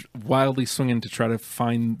 I'm wildly swinging to try to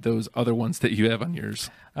find those other ones that you have on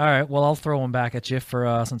yours. All right. Well, I'll throw one back at you for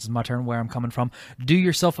since it's my turn. Where I'm coming from. Do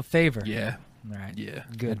yourself a favor. Yeah. All right. Yeah.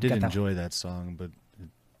 Good. I did Got that. enjoy that song, but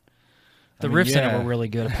The I mean, riffs in it yeah. were really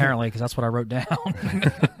good, apparently, because that's what I wrote down.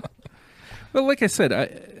 Well, like I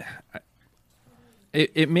said,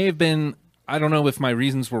 it may have been, I don't know if my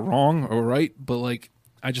reasons were wrong or right, but like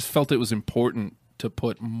I just felt it was important to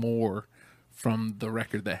put more from the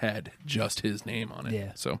record that had just his name on it.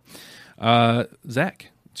 Yeah. So, Zach,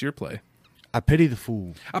 it's your play. I Pity the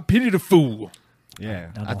Fool. I pity the fool.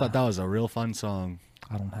 Yeah, I I thought that was a real fun song.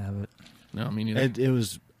 I don't have it. No, I mean, neither. It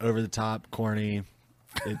was over the top, corny.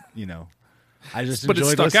 I just But it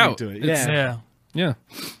enjoyed stuck listening out. to it. It's- Yeah. Yeah.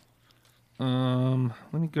 Yeah.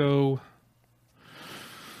 Let me go.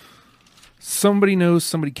 Somebody knows,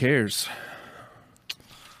 somebody cares.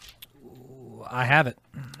 I have it.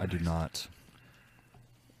 I do not.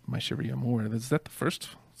 My Shiver More. Is that the first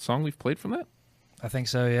song we've played from that? I think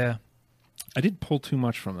so, yeah. I did pull too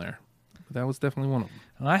much from there. That was definitely one of them.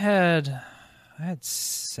 And I had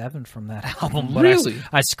 7 from that album. But Really?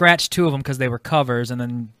 I scratched 2 of them because they were covers, and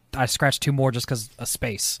then I scratched 2 more just because of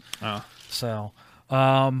space. Oh. So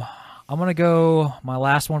I'm going to go my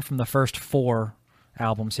last one from the first 4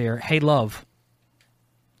 albums here. Hey Love.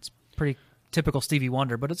 It's pretty typical Stevie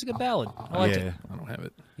Wonder, but it's a good ballad. I liked it. I don't have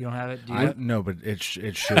it. You don't have it? Do you? No, but it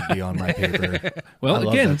should be on my paper. Well, I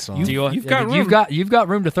love again, that song. Do you you've got room. You've got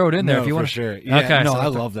room to throw it in there No, if you for want. sure. Yeah, Okay, no, so I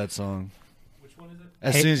love that song. Which one is it?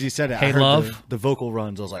 As Hey- soon as you said it, Hey I heard Love. the vocal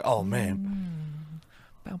runs. I was like, oh man.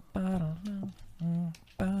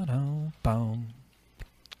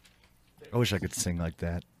 I wish I could sing like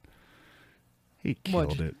that. He What?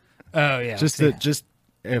 killed it. Oh yeah. Just see. just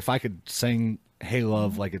if I could sing "Hey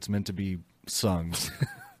Love" like it's meant to be sung,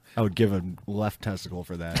 I would give a left testicle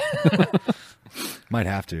for that. Might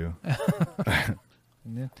have to.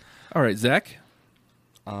 All right, Zach.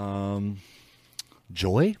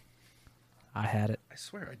 Joy, I had it. I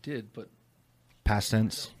swear I did, but past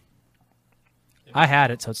tense. I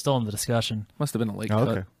had it, so it's still in the discussion. must have been a late Oh, cut.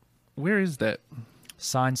 okay. Where is that?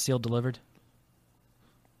 Signed, sealed, delivered.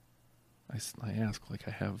 I ask like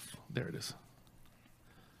I have. There it is.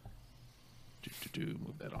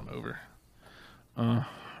 Move that on over.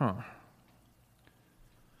 Huh.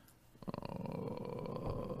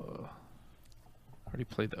 Already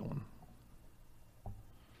played that one.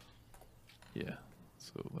 Yeah.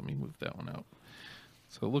 So let me move that one out.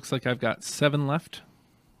 So it looks like I've got 7 left.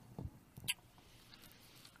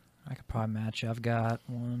 I could probably match you. I've got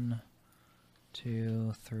 1,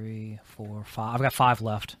 2, 3, 4, 5. I've got 5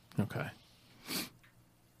 left. Okay.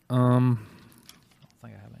 I don't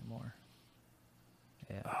think I have any more.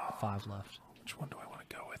 Yeah, 5 left. Which one do I want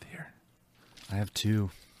to go with here? I have 2.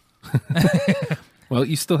 Well,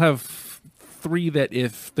 you still have 3 that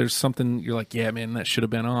if there's something you're like, yeah, man, that should have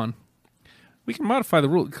been on. We can modify the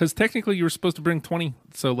rule because technically you were supposed to bring 20.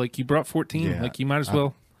 So like you brought 14. Yeah. Like you might as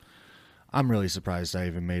well. I'm really surprised I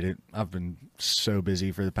even made it. I've been so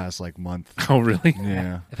busy for the past month. Oh, really?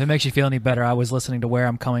 Yeah. If it makes you feel any better, I was listening to Where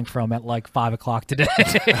I'm Coming From at 5 o'clock today.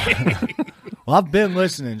 Well, I've been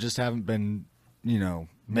listening, just haven't been, making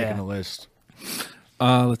Yeah. a list.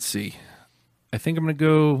 Let's see. I think I'm going to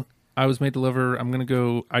go I Was Made to Love Her. I'm going to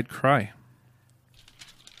go I'd Cry.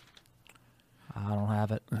 I don't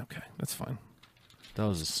have it. Okay, that's fine. That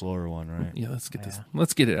was a slower one, right? Yeah, let's get this. Yeah.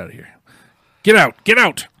 Let's get it out of here. Get out. Get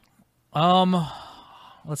out.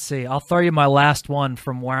 Let's see. I'll throw you my last one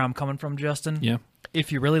from Where I'm Coming From, Justin. Yeah,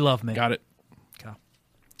 If You Really Love Me. got it. Okay.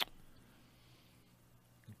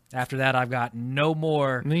 After that, I've got no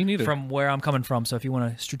more Me neither. from Where I'm Coming From. So if you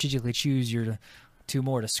want to strategically choose your 2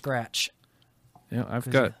 more to scratch. Yeah, I've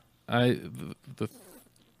 'Cause, got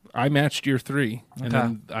I matched your 3, and Okay.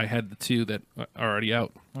 then I had the 2 that are already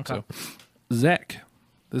out. Okay. So, Zach,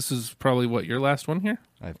 this is probably what your last one here.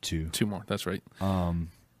 I have 2. 2 more. That's right.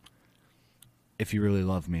 If You Really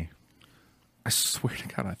Love Me. I swear to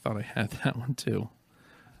God, I thought I had that one too.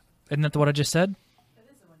 Isn't that what I just said? Is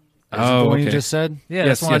it the one you okay. just said? Yeah, Yes,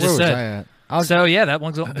 that's the one yes. I just Where was said. I at? I was, So yeah, that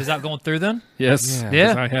one's is that going through then? Yes, Yeah.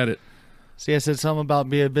 yes, Yeah. I had it. see, I said something about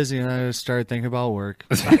being busy, and I just started thinking about work.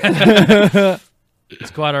 It's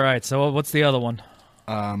quite all right. So what's the other one?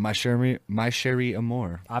 My Sherry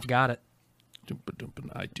Amore. I've got it.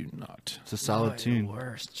 I do not. It's a solid tune.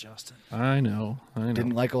 Worst, Justin. I know.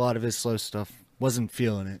 Didn't like a lot of his slow stuff. Wasn't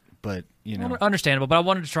feeling it, but Understandable, but I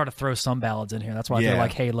wanted to try to throw some ballads in here. That's why I Yeah. threw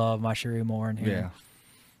like "Hey Love," "My Sherry Moore" in here.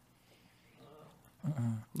 yeah.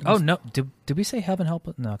 Oh no, did we say "Heaven Help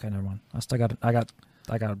Us"? No, okay, never mind. I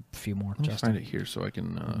got a few more. Let me Justin. find it here so I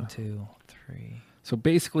can. 1, 2, 3, So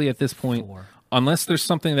basically, at this point, 4. unless there's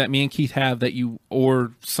something that me and Keith have that you,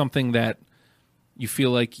 or something that you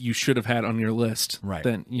feel like you should have had on your list, Right.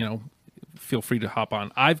 then feel free to hop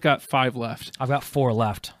on. I've got 5 left, I've got 4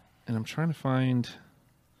 left. and I'm trying to find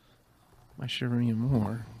My Sherry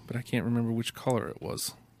Moore, but I can't remember which color it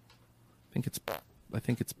was. I think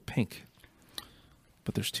it's pink,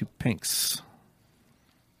 but there's 2 pinks.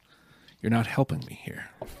 You're not helping me here.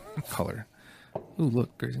 Color. Ooh,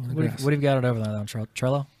 look, grazing in the What grass. have you got it over there on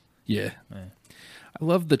Trello? Yeah. I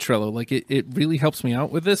love the Trello. Like it really helps me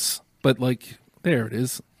out with this, but like there it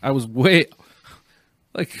is. I was way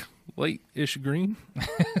like light-ish green.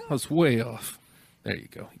 I was way off. There you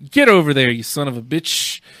go. Get over there, you son of a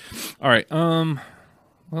bitch. All right.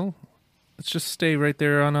 Well, let's just stay right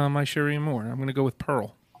there on My Sherry and More. I'm going to go with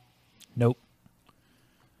Pearl. Nope.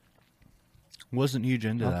 Wasn't huge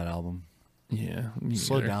into that album. Yeah. me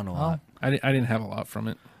Slowed neither. down a lot. I didn't have a lot from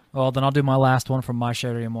it. Well, then I'll do my last one from My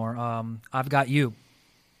Sherry and More. I've Got You.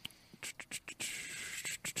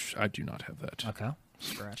 I do not have that. Okay.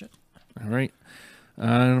 Scratch it. All right.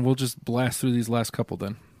 And we'll just blast through these last couple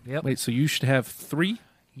then. Yep. Wait, so you should have 3?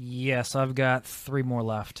 Yes, I've got 3 more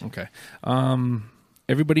left. Okay.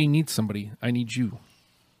 Everybody needs somebody. I need you.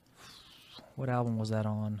 What album was that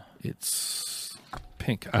on? It's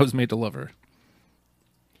Pink. I Was Made to Love Her.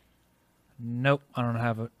 Nope, I don't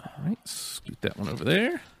have it. All right. Scoot that one over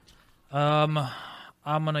there. I'm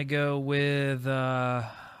gonna go with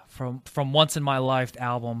from Once in My Life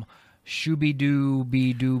album, Shooby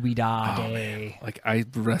Dooby Dooby Da Oh, Day. Like I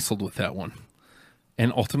wrestled with that one,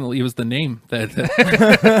 and ultimately it was the name that.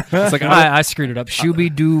 It's like I screwed it up. Shooby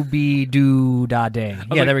Dooby Doo Da Day. Yeah,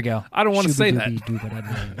 like, there we go. I don't want to say that.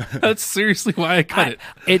 that. That's seriously why I cut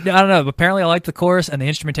it. I don't know. Apparently, I liked the chorus and the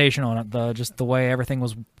instrumentation on it. Just the way everything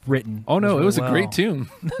was written. Oh no, it was a well. great tune.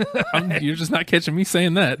 You're just not catching me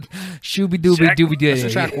saying that. Shooby Dooby Dooby Day.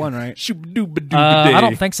 That's track 1, right? I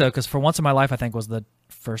don't think so, because For Once in My Life, I think was the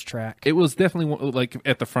first track. It was definitely like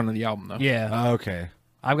at the front of the album though. Yeah, Okay.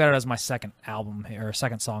 I've got it as my second album or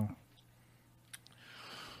second song.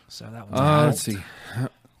 So that one's Let's see.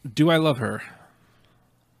 Do I love her?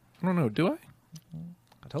 I don't know. Do I?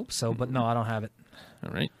 I'd hope so, but no, I don't have it.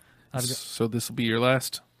 All right. I've got- So this will be your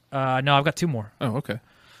last. No, I've got 2 more. Oh, okay.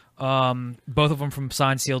 Both of them from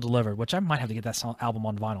Signed, Sealed, Delivered, which I might have to get that album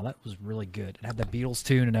on vinyl. That was really good. It had the Beatles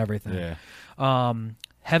tune and everything. Yeah.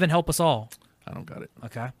 Heaven Help Us All. I don't got it.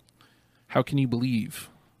 Okay. How Can You Believe?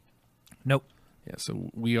 Nope. Yeah, so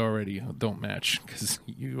we already don't match because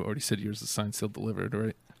you already said yours is signed, sealed, delivered,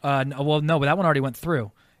 right? No, but that one already went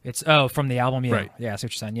through. It's from the album, yeah. Right. Yeah, I see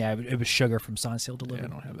what you're saying. Yeah, it was Sugar from Signed, Sealed, Yeah, I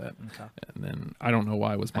Delivered. don't have that. Okay. And then I don't know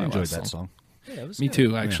why was my I enjoyed last that song. Yeah, it was Me good.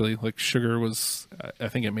 too, actually. Like Sugar was, I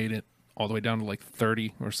think it made it all the way down to like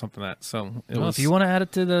 30 or something like that. So it Well, was. if you want to add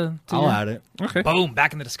it to the, I'll add it. Okay, boom,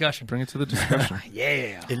 back in the discussion. bring it to the discussion.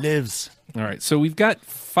 Yeah. It lives. All right, so we've got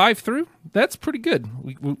 5 through. That's pretty good.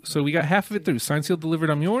 So we got half of it through. Signed, sealed, delivered.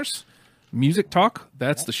 I'm yours. Music talk.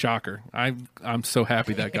 That's the shocker. I'm so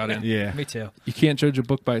happy that got in. Yeah. Me too. You can't judge a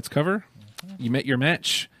book by its cover. You met your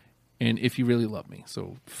match, and If You Really Love Me.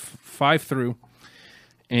 So 5 through,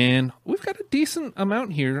 and we've got a decent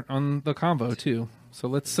amount here on the combo too. So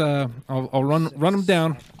let's I'll run them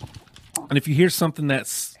down, and if you hear something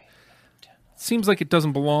that's seems like it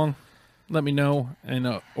doesn't belong, let me know,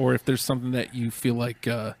 and or if there's something that you feel like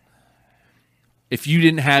if you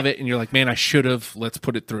didn't have it and you're like, man, I should have. Let's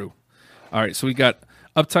put it through. All right, so we got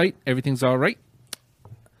Uptight. Everything's all right.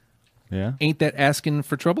 Yeah. Ain't That Asking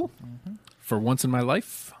for Trouble? For Once in My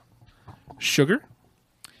Life. Sugar.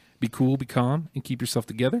 Be Cool, Be Calm, and Keep Yourself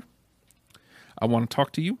Together. I Want to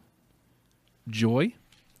Talk to You. Joy.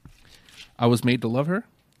 I Was Made to Love Her.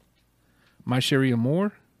 My Sherry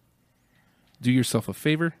Amore. Do Yourself a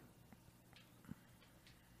Favor.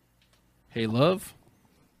 Hey Love.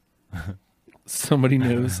 Somebody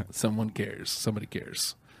knows, someone cares. Somebody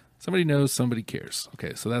cares. Somebody knows, somebody cares.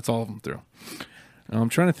 Okay, so that's all of them through. I'm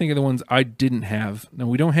trying to think of the ones I didn't have. No,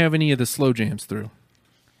 we don't have any of the slow jams through.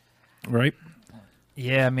 Right?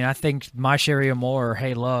 Yeah, I mean, I think My Sherry Amore or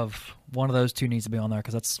Hey Love, one of those two needs to be on there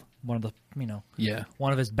because that's one of the, Yeah,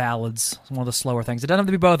 one of his ballads, one of the slower things. It doesn't have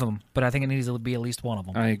to be both of them, but I think it needs to be at least one of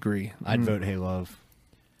them. I agree. I'd vote Hey Love.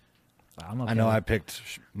 I'm okay I know with I it. picked.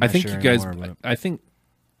 I think you guys. More, but I think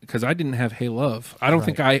because I didn't have Hey Love. I don't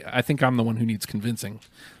think I think I'm the one who needs convincing,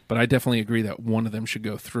 but I definitely agree that one of them should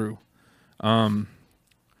go through.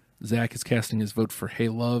 Zach is casting his vote for Hey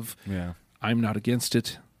Love. yeah. I'm not against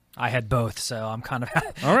it. I had both, so I'm kind of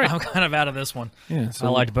All right. I'm kind of out of this one. Yeah, so I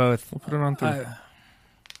liked both. We'll put it on through.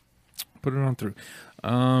 Put it on through.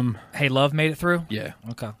 Hey Love made it through. Yeah.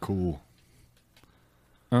 Okay. Cool.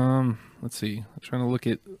 Let's see. I'm trying to look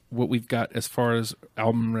at what we've got as far as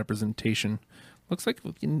album representation. Looks like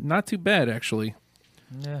not too bad actually.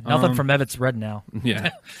 Yeah, nothing from Evans Red now.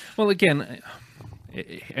 Yeah. Well, again,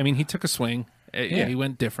 I mean, he took a swing. Yeah, he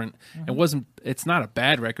went different. It wasn't. It's not a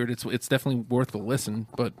bad record. It's definitely worth a listen,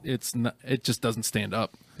 but it's not. It just doesn't stand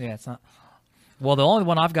up. Yeah, it's not. Well, the only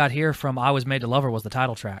one I've got here from I Was Made to Love Her was the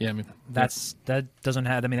title track. Yeah, I mean that doesn't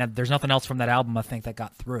have. I mean, there's nothing else from that album I think that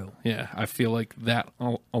got through. yeah, I feel like that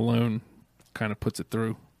alone kind of puts it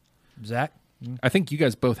through. Zach, I think you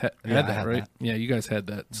guys both had Yeah, I that, had right? that. Yeah, you guys had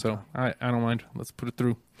that. So I don't mind. Let's put it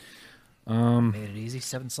through. made it easy.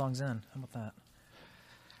 7 songs in. How about that?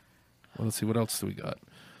 Well, let's see. What else do we got?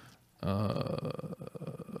 I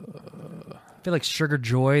feel like Sugar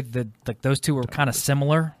Joy. Those two were kind of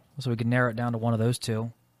similar, so we could narrow it down to one of those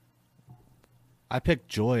two. I picked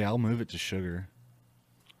Joy. I'll move it to Sugar.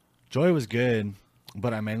 Joy was good,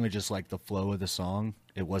 but I mainly just like the flow of the song.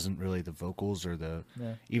 It wasn't really the vocals or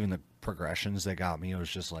even the progressions that got me. It was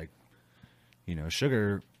just like,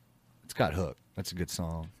 Sugar. It's got hook. That's a good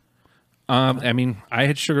song. I mean, I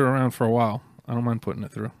had Sugar around for a while. I don't mind putting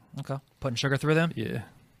it through. Okay, putting Sugar through them. Yeah.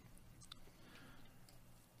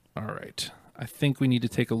 All right. I think we need to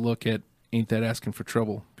take a look at Ain't That Asking for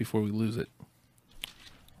Trouble before we lose it.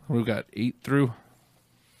 We've got 8 through.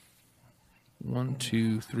 1,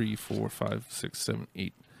 2, 3, 4, 5, 6, 7,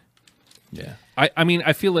 8. Yeah. I mean,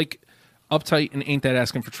 I feel like Uptight and Ain't That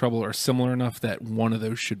Asking for Trouble are similar enough that one of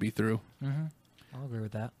those should be through. I'll agree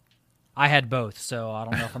with that. I had both, so I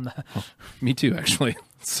don't know if I'm the. Me too, actually.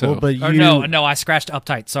 So, But Or no, I scratched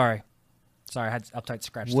Uptight. Sorry, I had Uptight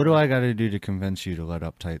scratched. What do I got to do to convince you to let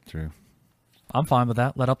Uptight through? I'm fine with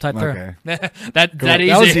that. Let Uptight through. Okay. that Cool. easy.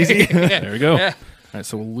 That was easy. there we go. Yeah. All right,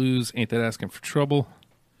 so we'll lose Ain't That Asking for Trouble.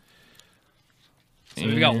 So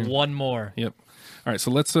we got And- one more. Yep. All right,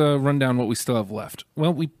 so let's run down what we still have left.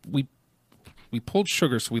 Well, we pulled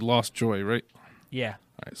Sugar, so we lost Joy, right? Yeah,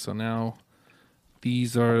 All right, so now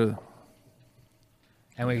these are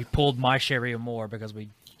and we pulled My Sherry More because we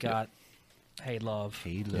got Hey Love.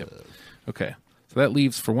 Hey, love. okay. So that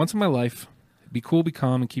leaves For Once in My Life, Be Cool, Be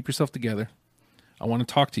Calm, and Keep Yourself Together. I Want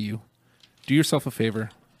to Talk to You. Do Yourself a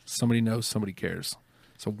Favor. Somebody Knows, Somebody Cares.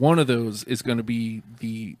 So one of those is going to be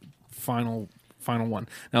the final one.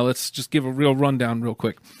 Now let's just give a real rundown real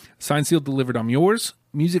quick. Signed, Sealed, Delivered, I'm Yours.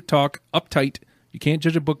 Music Talk, Uptight, You Can't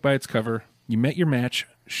Judge a Book by Its Cover, You Met Your Match,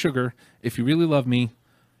 Sugar, If You Really Love Me,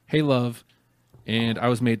 Hey Love, and I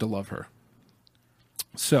Was Made to Love Her.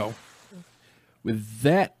 So, with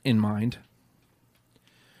that in mind,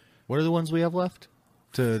 What are the ones we have left?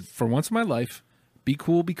 For Once in My Life, Be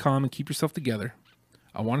Cool, Be Calm, and Keep Yourself Together.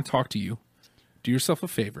 I Want to Talk to You. Do Yourself a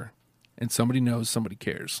Favor. And Somebody Knows, Somebody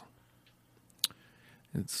Cares.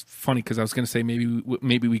 It's funny because I was going to say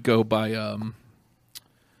maybe we go by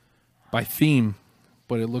theme,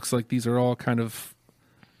 but it looks like these are all kind of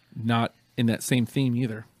not in that same theme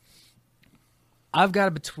either. I've got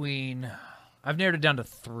it between. I've narrowed it down to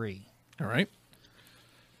 3. All right.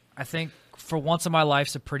 I think For Once in My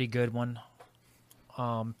Life's a pretty good one.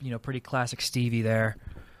 Pretty classic Stevie there.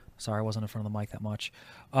 Sorry, I wasn't in front of the mic that much.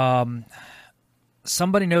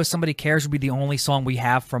 Somebody Knows, Somebody Cares would be the only song we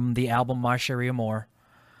have from the album My Sherry More.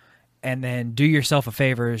 And then Do Yourself a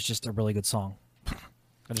Favor is just a really good song.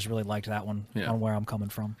 I just really liked that one on where I'm coming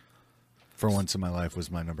from. For Once in My Life was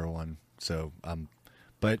my number one. So,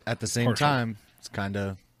 but at the same Partial. time, it's kind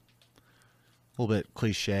of a little bit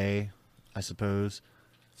cliche, I suppose.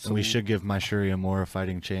 So we should give My Sherry More a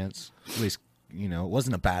fighting chance. At least, it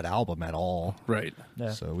wasn't a bad album at all. Right.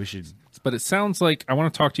 Yeah. So we should. But it sounds like I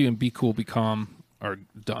Want to Talk to You and Be Cool, Be Calm are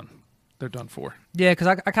done. They're done for. Yeah, because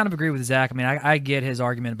I kind of agree with Zach. I mean, I get his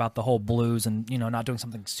argument about the whole blues and, not doing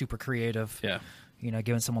something super creative. Yeah.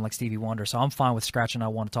 Giving someone like Stevie Wonder. So I'm fine with scratching I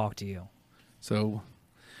Want to Talk to You. So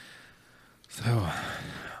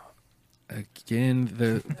again,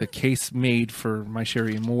 the case made for My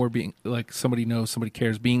Sherry and More being like Somebody Knows, Somebody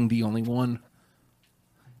Cares being the only one.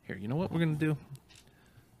 Here, you know what we're gonna do?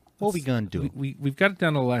 What we gonna do? We've got it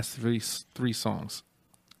down to the last three songs,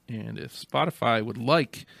 and if Spotify would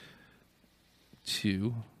like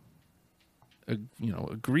to,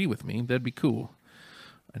 agree with me, that'd be cool.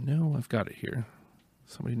 I know I've got it here.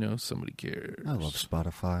 Somebody Knows, Somebody Cares. I love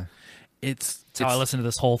Spotify. It's That's how I listen to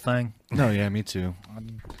this whole thing. No, yeah, me too.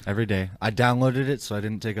 Every day. I downloaded it so I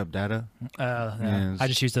didn't take up data. Yeah. Yes. I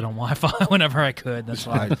just used it on Wi-Fi whenever I could. That's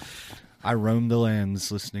why. I roamed the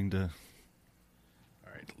lands listening to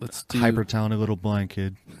All right, let's do hyper talented little blind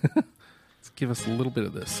kid. Let's give us a little bit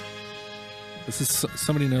of this. This is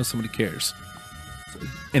Somebody Knows, Somebody Cares.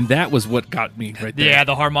 And that was what got me right there. Yeah,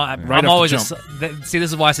 the harmonica. Right I'm off always the see.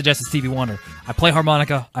 This is why I suggested Stevie Wonder. I play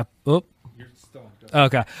harmonica.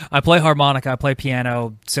 Okay. I play harmonica. I play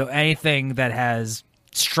piano. So anything that has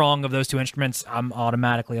strong of those two instruments, I'm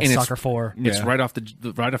automatically a And sucker for. It's Yeah. right off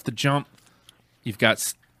the jump. You've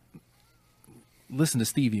got listen to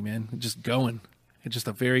Stevie, man, just going. It's just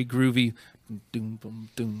a very groovy. Doom, boom,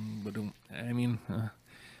 doom, ba-doom. I mean,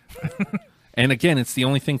 And again, it's the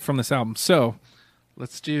only thing from this album. So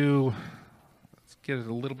let's get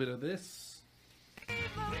a little bit of this.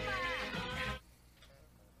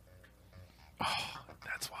 Oh,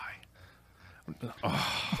 that's why.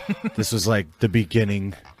 This was like the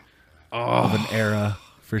beginning of an era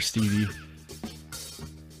for Stevie.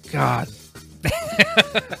 God.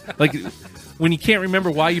 Like when you can't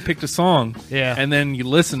remember why you picked a song, Yeah. and then you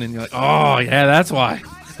listen and you're like, oh yeah, that's why.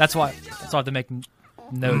 That's why I have to make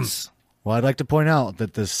notes. Well, I'd like to point out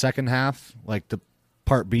that the second half, like the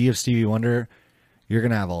part B of Stevie Wonder, you're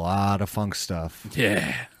going to have a lot of funk stuff.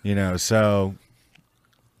 Yeah. You know, so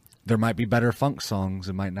there might be better funk songs.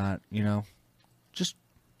 It might not, you know, just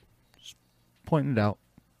pointing it out.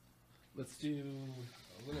 Let's do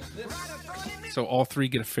a little of this. So all three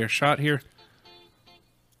get a fair shot here.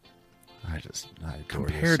 I adore this song.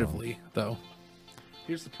 Comparatively, though,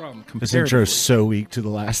 here's the problem. This intro is so weak to the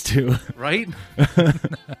last two. Right?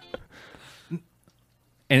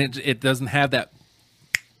 And it doesn't have that,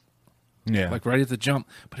 Yeah. like, right at the jump,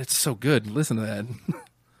 but it's so good. Listen to that.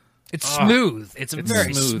 It's smooth. It's a It's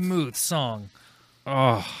very smooth. smooth song.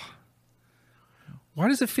 Oh. Why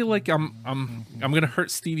does it feel like I'm going to hurt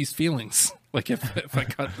Stevie's feelings? Like if I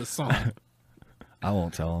cut the song. I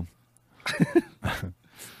won't tell him.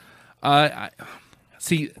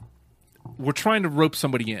 See, we're trying to rope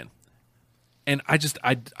somebody in. And I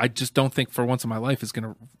just don't think for once in my life is going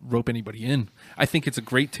to rope anybody in. I think it's a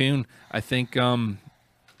great tune. I think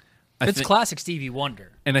It's classic Stevie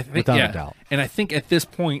Wonder. and I think Without yeah, a doubt. and I think at this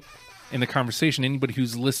point in the conversation, anybody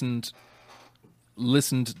who's listened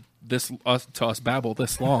this to us babble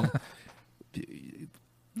this long,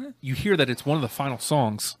 you hear that it's one of the final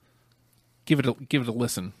songs. Give it a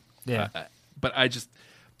listen. Yeah. But I just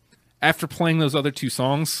after playing those other two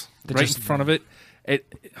songs right in front of it,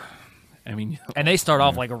 I mean, And they start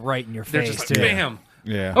off like right in your they're face, just like too. bam.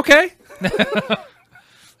 Yeah. Okay.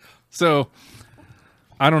 So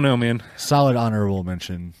I don't know, man. Solid honorable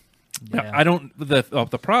mention. Yeah. I don't.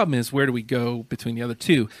 The problem is, where do we go between the other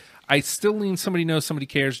two? I still lean Somebody Knows Somebody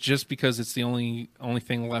Cares just because it's the only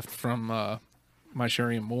thing left from My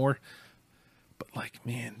Sherry and More. But like,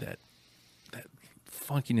 man, that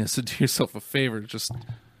funkiness to Do Yourself a Favor, just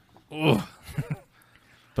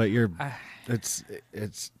But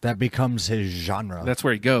it's that becomes his genre. that's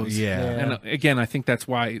where he goes. Yeah. And again, I think that's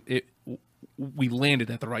why we landed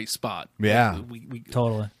at the right spot. Yeah. we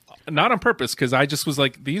Totally. not on purpose, because I just was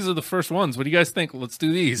like, these are the first ones. What do you guys think? Let's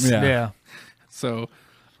do these. Yeah. Yeah. So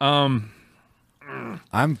I'm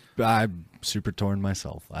super torn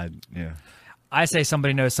myself. I say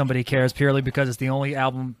Somebody Knows Somebody Cares purely because it's the only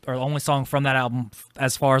album or only song from that album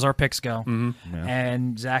as far as our picks go. Mm-hmm. Yeah.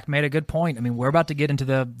 And Zach made a good point. I mean, we're about to get into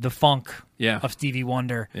the funk Yeah. of Stevie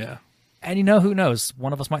Wonder. yeah. And who knows?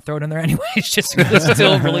 One of us might throw it in there anyway. It's just it's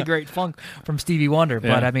still really great funk from Stevie Wonder.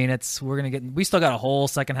 But Yeah. I mean, we still got a whole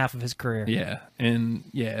second half of his career. Yeah, and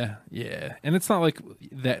and it's not like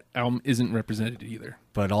that album isn't represented either.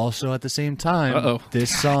 But also at the same time, Uh-oh.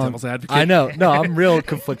 this song. Devil's advocate. I know. No, I'm real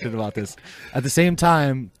conflicted about this. At the same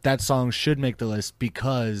time, that song should make the list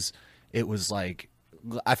because it was like,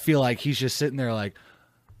 I feel like he's just sitting there like,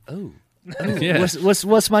 oh, Yeah,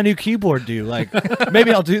 what's my new keyboard do? Like,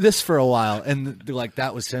 maybe I'll do this for a while. And like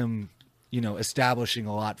that was him, establishing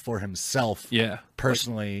a lot for himself. Yeah.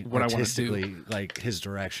 Personally, Like, what I wanna artistically, like his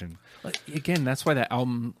direction. like, again, that's why that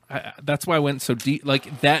album. That's why I went so deep.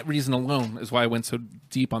 Like that reason alone is why I went so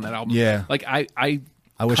deep on that album. Yeah. like I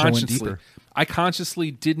wish I went consciously- deeper. I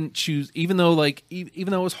consciously didn't choose, even though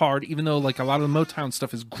even though it was hard, even though like a lot of the Motown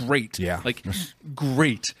stuff is great. Yeah. like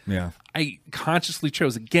great. Yeah. I consciously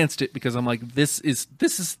chose against it because I'm like, this is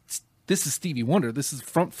Stevie Wonder. This is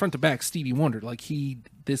front to back Stevie Wonder. Like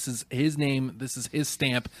this is his name. This is his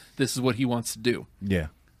stamp. This is what he wants to do. Yeah.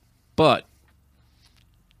 But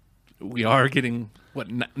we are getting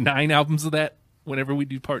 9 albums of that whenever we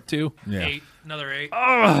do part 2. Yeah. Another 8.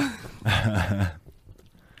 I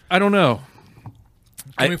don't know.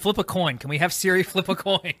 Can we flip a coin? Can we have Siri flip a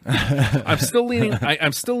coin? I'm still leaning.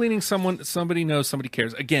 I'm still leaning. Somebody Knows Somebody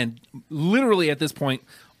Cares. Again, literally at this point,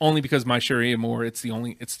 only because My Sherry and More. It's the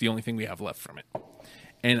only thing we have left from it.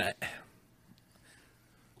 And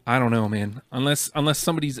I don't know, man. Unless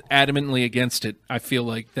somebody's adamantly against it, I feel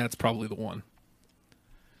like that's probably the one.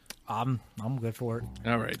 I'm good for it.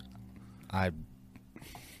 All right, I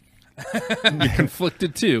you're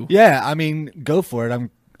conflicted too. Yeah, I mean, go for it.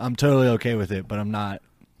 I'm totally okay with it, but I'm not,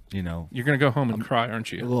 You're gonna go home and cry,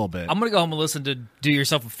 aren't a you? little bit. I'm gonna go home and listen to "Do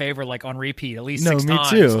Yourself a Favor" like on repeat at least No, 6 me times.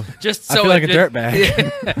 too. Just I so feel like a it-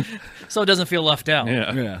 dirtbag. so it doesn't feel left out.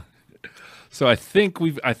 Yeah. Yeah. So I think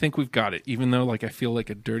we've got it. Even though like I feel like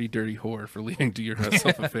a dirty whore for leaving Do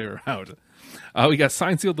Yourself a Favor out. We got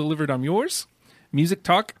Signed, Sealed, Delivered, I'm Yours. Music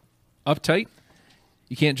Talk, Uptight.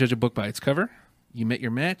 You Can't Judge a Book by Its Cover. You Met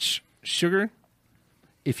Your Match, Sugar.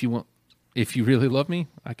 If You Really Love Me,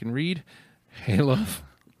 I Can Read. Hey Love.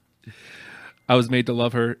 I Was Made to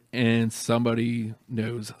Love Her, and Somebody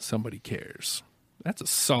Knows Somebody Cares. That's a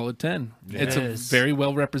solid 10. It's very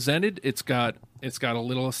well represented. It's got a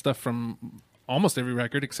little stuff from almost every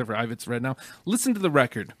record except for I've It's Red Now. Listen to the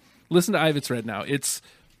record. Listen to I've It's Red Now. I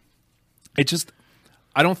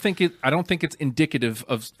don't think it's indicative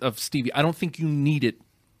of Stevie. I don't think you need it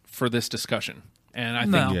for this discussion. And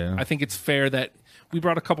I think it's fair that we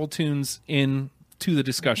brought a couple tunes in to the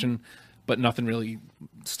discussion, but nothing really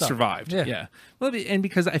survived. Yeah. Well, and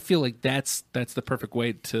because I feel like that's the perfect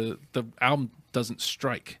way to the album doesn't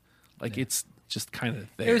strike. Like it's just kind of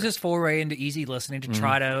there. It was just foray into easy listening to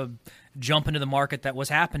try to jump into the market that was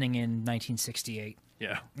happening in 1968.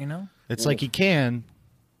 Yeah. You know? It's like he can,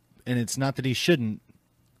 and it's not that he shouldn't,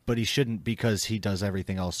 but he shouldn't because he does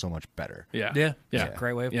everything else so much better. Yeah. Yeah. It's a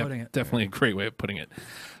great way of putting it. Definitely a great way of putting it.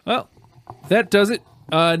 Well, that does it.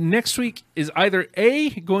 Next week is either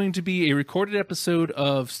A, going to be a recorded episode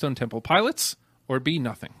of Stone Temple Pilots, or B,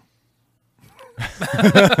 nothing.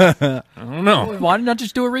 I don't know. Why not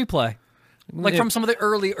just do a replay? Like from some of the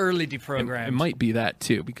early deprograms. It might be that,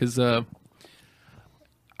 too, because I've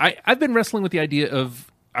been wrestling with the idea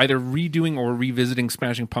of either redoing or revisiting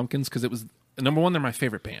Smashing Pumpkins, because it was, number one, they're my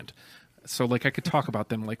favorite band. So, like, I could talk about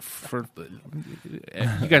them, like, for...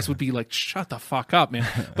 you guys would be like, shut the fuck up, man.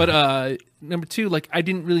 But, number two, like, I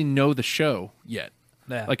didn't really know the show yet.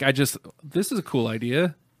 Yeah. Like, this is a cool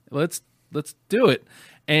idea. Let's do it.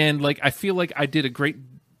 And, like, I feel like I did a great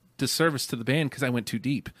disservice to the band because I went too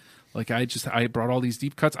deep. Like, I brought all these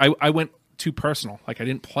deep cuts. I went too personal. Like, I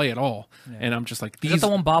didn't play at all. Yeah. And I'm just like, Is that the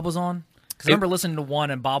one Bob was on? Because I remember listening to one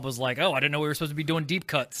and Bob was like, oh, I didn't know we were supposed to be doing deep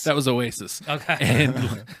cuts. That was Oasis. Okay.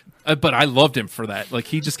 And but I loved him for that. Like,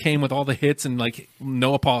 he just came with all the hits and, like,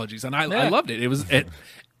 no apologies. And I loved it. It was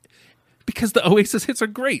because the Oasis hits are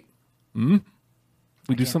great. We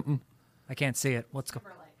do something. I can't see it. What's going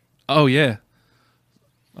on? Oh, yeah.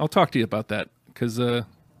 I'll talk to you about that. Because,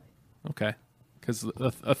 okay. Because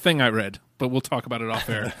a thing I read. But we'll talk about it off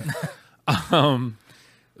air.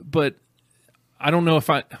 But I don't know if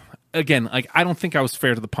again, like, I don't think I was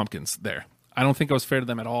fair to the Pumpkins there. I don't think I was fair to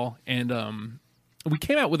them at all. And we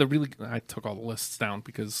came out with I took all the lists down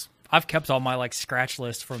because I've kept all my like scratch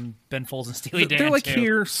list from Ben Folds and Steely Dan. They're like too.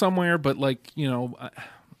 here somewhere, but like, you know,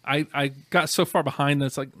 I got so far behind that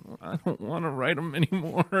it's like, I don't want to write them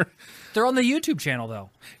anymore. They're on the YouTube channel though.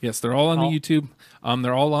 Yes, they're all on the YouTube.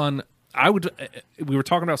 They're all on. We were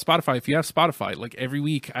talking about Spotify. If you have Spotify, like every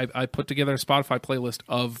week I put together a Spotify playlist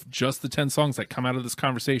of just the 10 songs that come out of this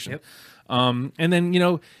conversation. Yep. And then, you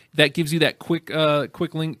know, that gives you that quick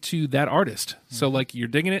link to that artist. Mm-hmm. So like you're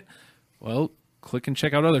digging it, well, click and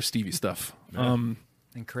check out other Stevie stuff. Yeah.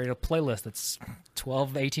 And create a playlist that's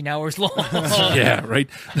 12, 18 hours long. Yeah, right.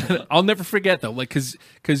 I'll never forget though, like, cause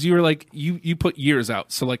you were like, you put years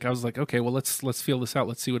out. So like, I was like, okay, well, let's feel this out.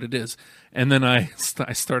 Let's see what it is. And then I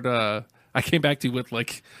came back to you with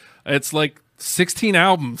like, it's like 16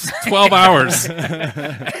 albums, 12 hours.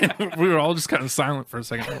 And we were all just kind of silent for a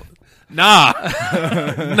second. Nah,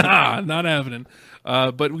 not happening.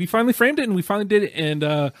 But we finally framed it and we finally did it.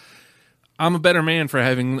 And, I'm a better man for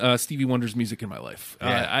having Stevie Wonder's music in my life.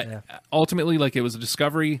 Ultimately, like, it was a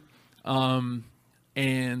discovery, and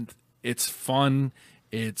it's fun,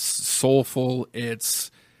 it's soulful, it's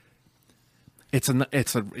a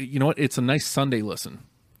you know what? It's a nice Sunday listen.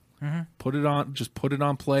 Mm-hmm. Put it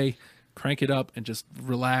on play, crank it up, and just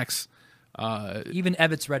relax. Even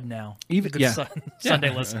Evet's Red Now. Sunday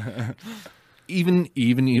listen. even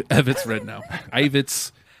Evet's Red Now.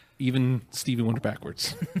 Evet's. Even Stevie Wonder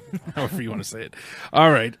backwards, however you want to say it.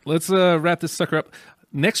 All right, let's wrap this sucker up.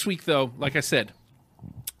 Next week, though, like I said,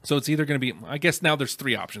 so it's either going to be, I guess now there's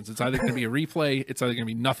three options. It's either going to be a replay, it's either going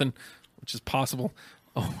to be nothing, which is possible,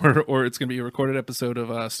 or it's going to be a recorded episode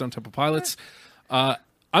of Stone Temple Pilots. I'm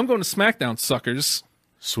going to SmackDown, suckers.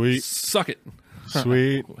 Sweet. Suck it.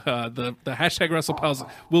 Sweet. The hashtag WrestlePals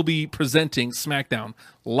will be presenting SmackDown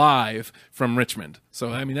live from Richmond.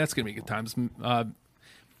 So, I mean, that's going to be good times.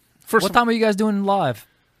 What time are you guys doing live?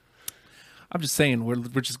 I'm just saying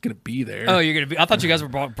we're just gonna be there. Oh, you're gonna be. I thought you guys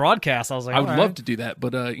were broadcast. I was like, I would love to do that,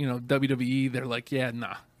 but you know, WWE, they're like, yeah,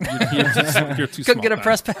 nah, you're too couldn't small get a time.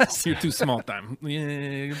 press pass. You're too small time.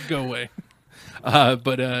 Yeah, go away.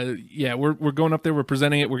 But yeah, we're going up there. We're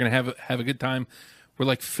presenting it. We're gonna have a good time. We're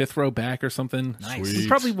like 5th row back or something. Nice. We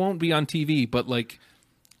probably won't be on TV, but like,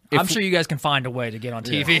 I'm sure you guys can find a way to get on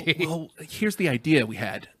TV. Well, here's the idea we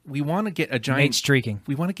had. We want to get a Nate giant streaking.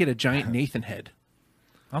 We want to get a giant Nathan head.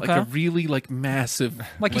 Okay. Like a really massive,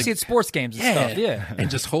 like you see at sports games and stuff. Yeah. and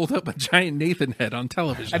just hold up a giant Nathan head on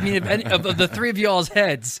television. I mean, if any, of the three of y'all's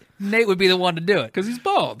heads, Nate would be the one to do it. Because he's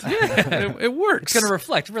bald. Yeah, it works. It's going to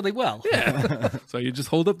reflect really well. Yeah. So you just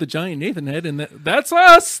hold up the giant Nathan head, and that's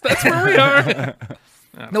us. That's where we are.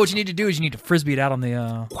 No, what you need to do is you need to frisbee it out on the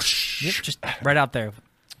yep, just right out there.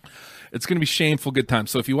 It's going to be shameful good time.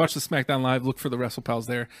 So if you watch the SmackDown Live, look for the Wrestle Pals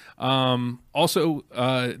there. Also,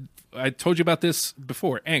 I told you about this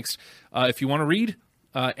before, Angst. If you want to read,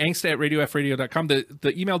 angst@radiofradio.com.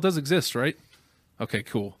 The email does exist, right? Okay,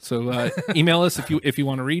 cool. So email us if you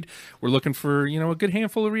want to read. We're looking for a good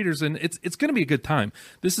handful of readers, and it's going to be a good time.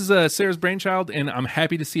 This is Sarah's brainchild, and I'm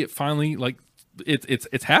happy to see it finally. Like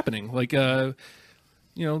it's happening. Like no,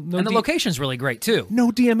 and the location's really great too.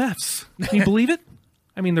 no DMFs. Can you believe it?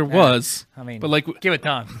 I mean, there was. I mean, but like, give it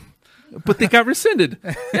time. but they got rescinded.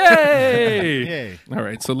 Yay! Yay. All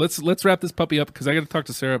right, so let's wrap this puppy up because I got to talk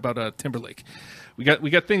to Sarah about Timberlake. We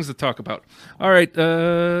got things to talk about. All right,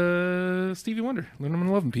 Stevie Wonder, learn them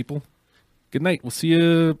and love them, people. Good night. We'll see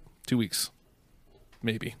you 2 weeks,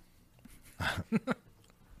 maybe.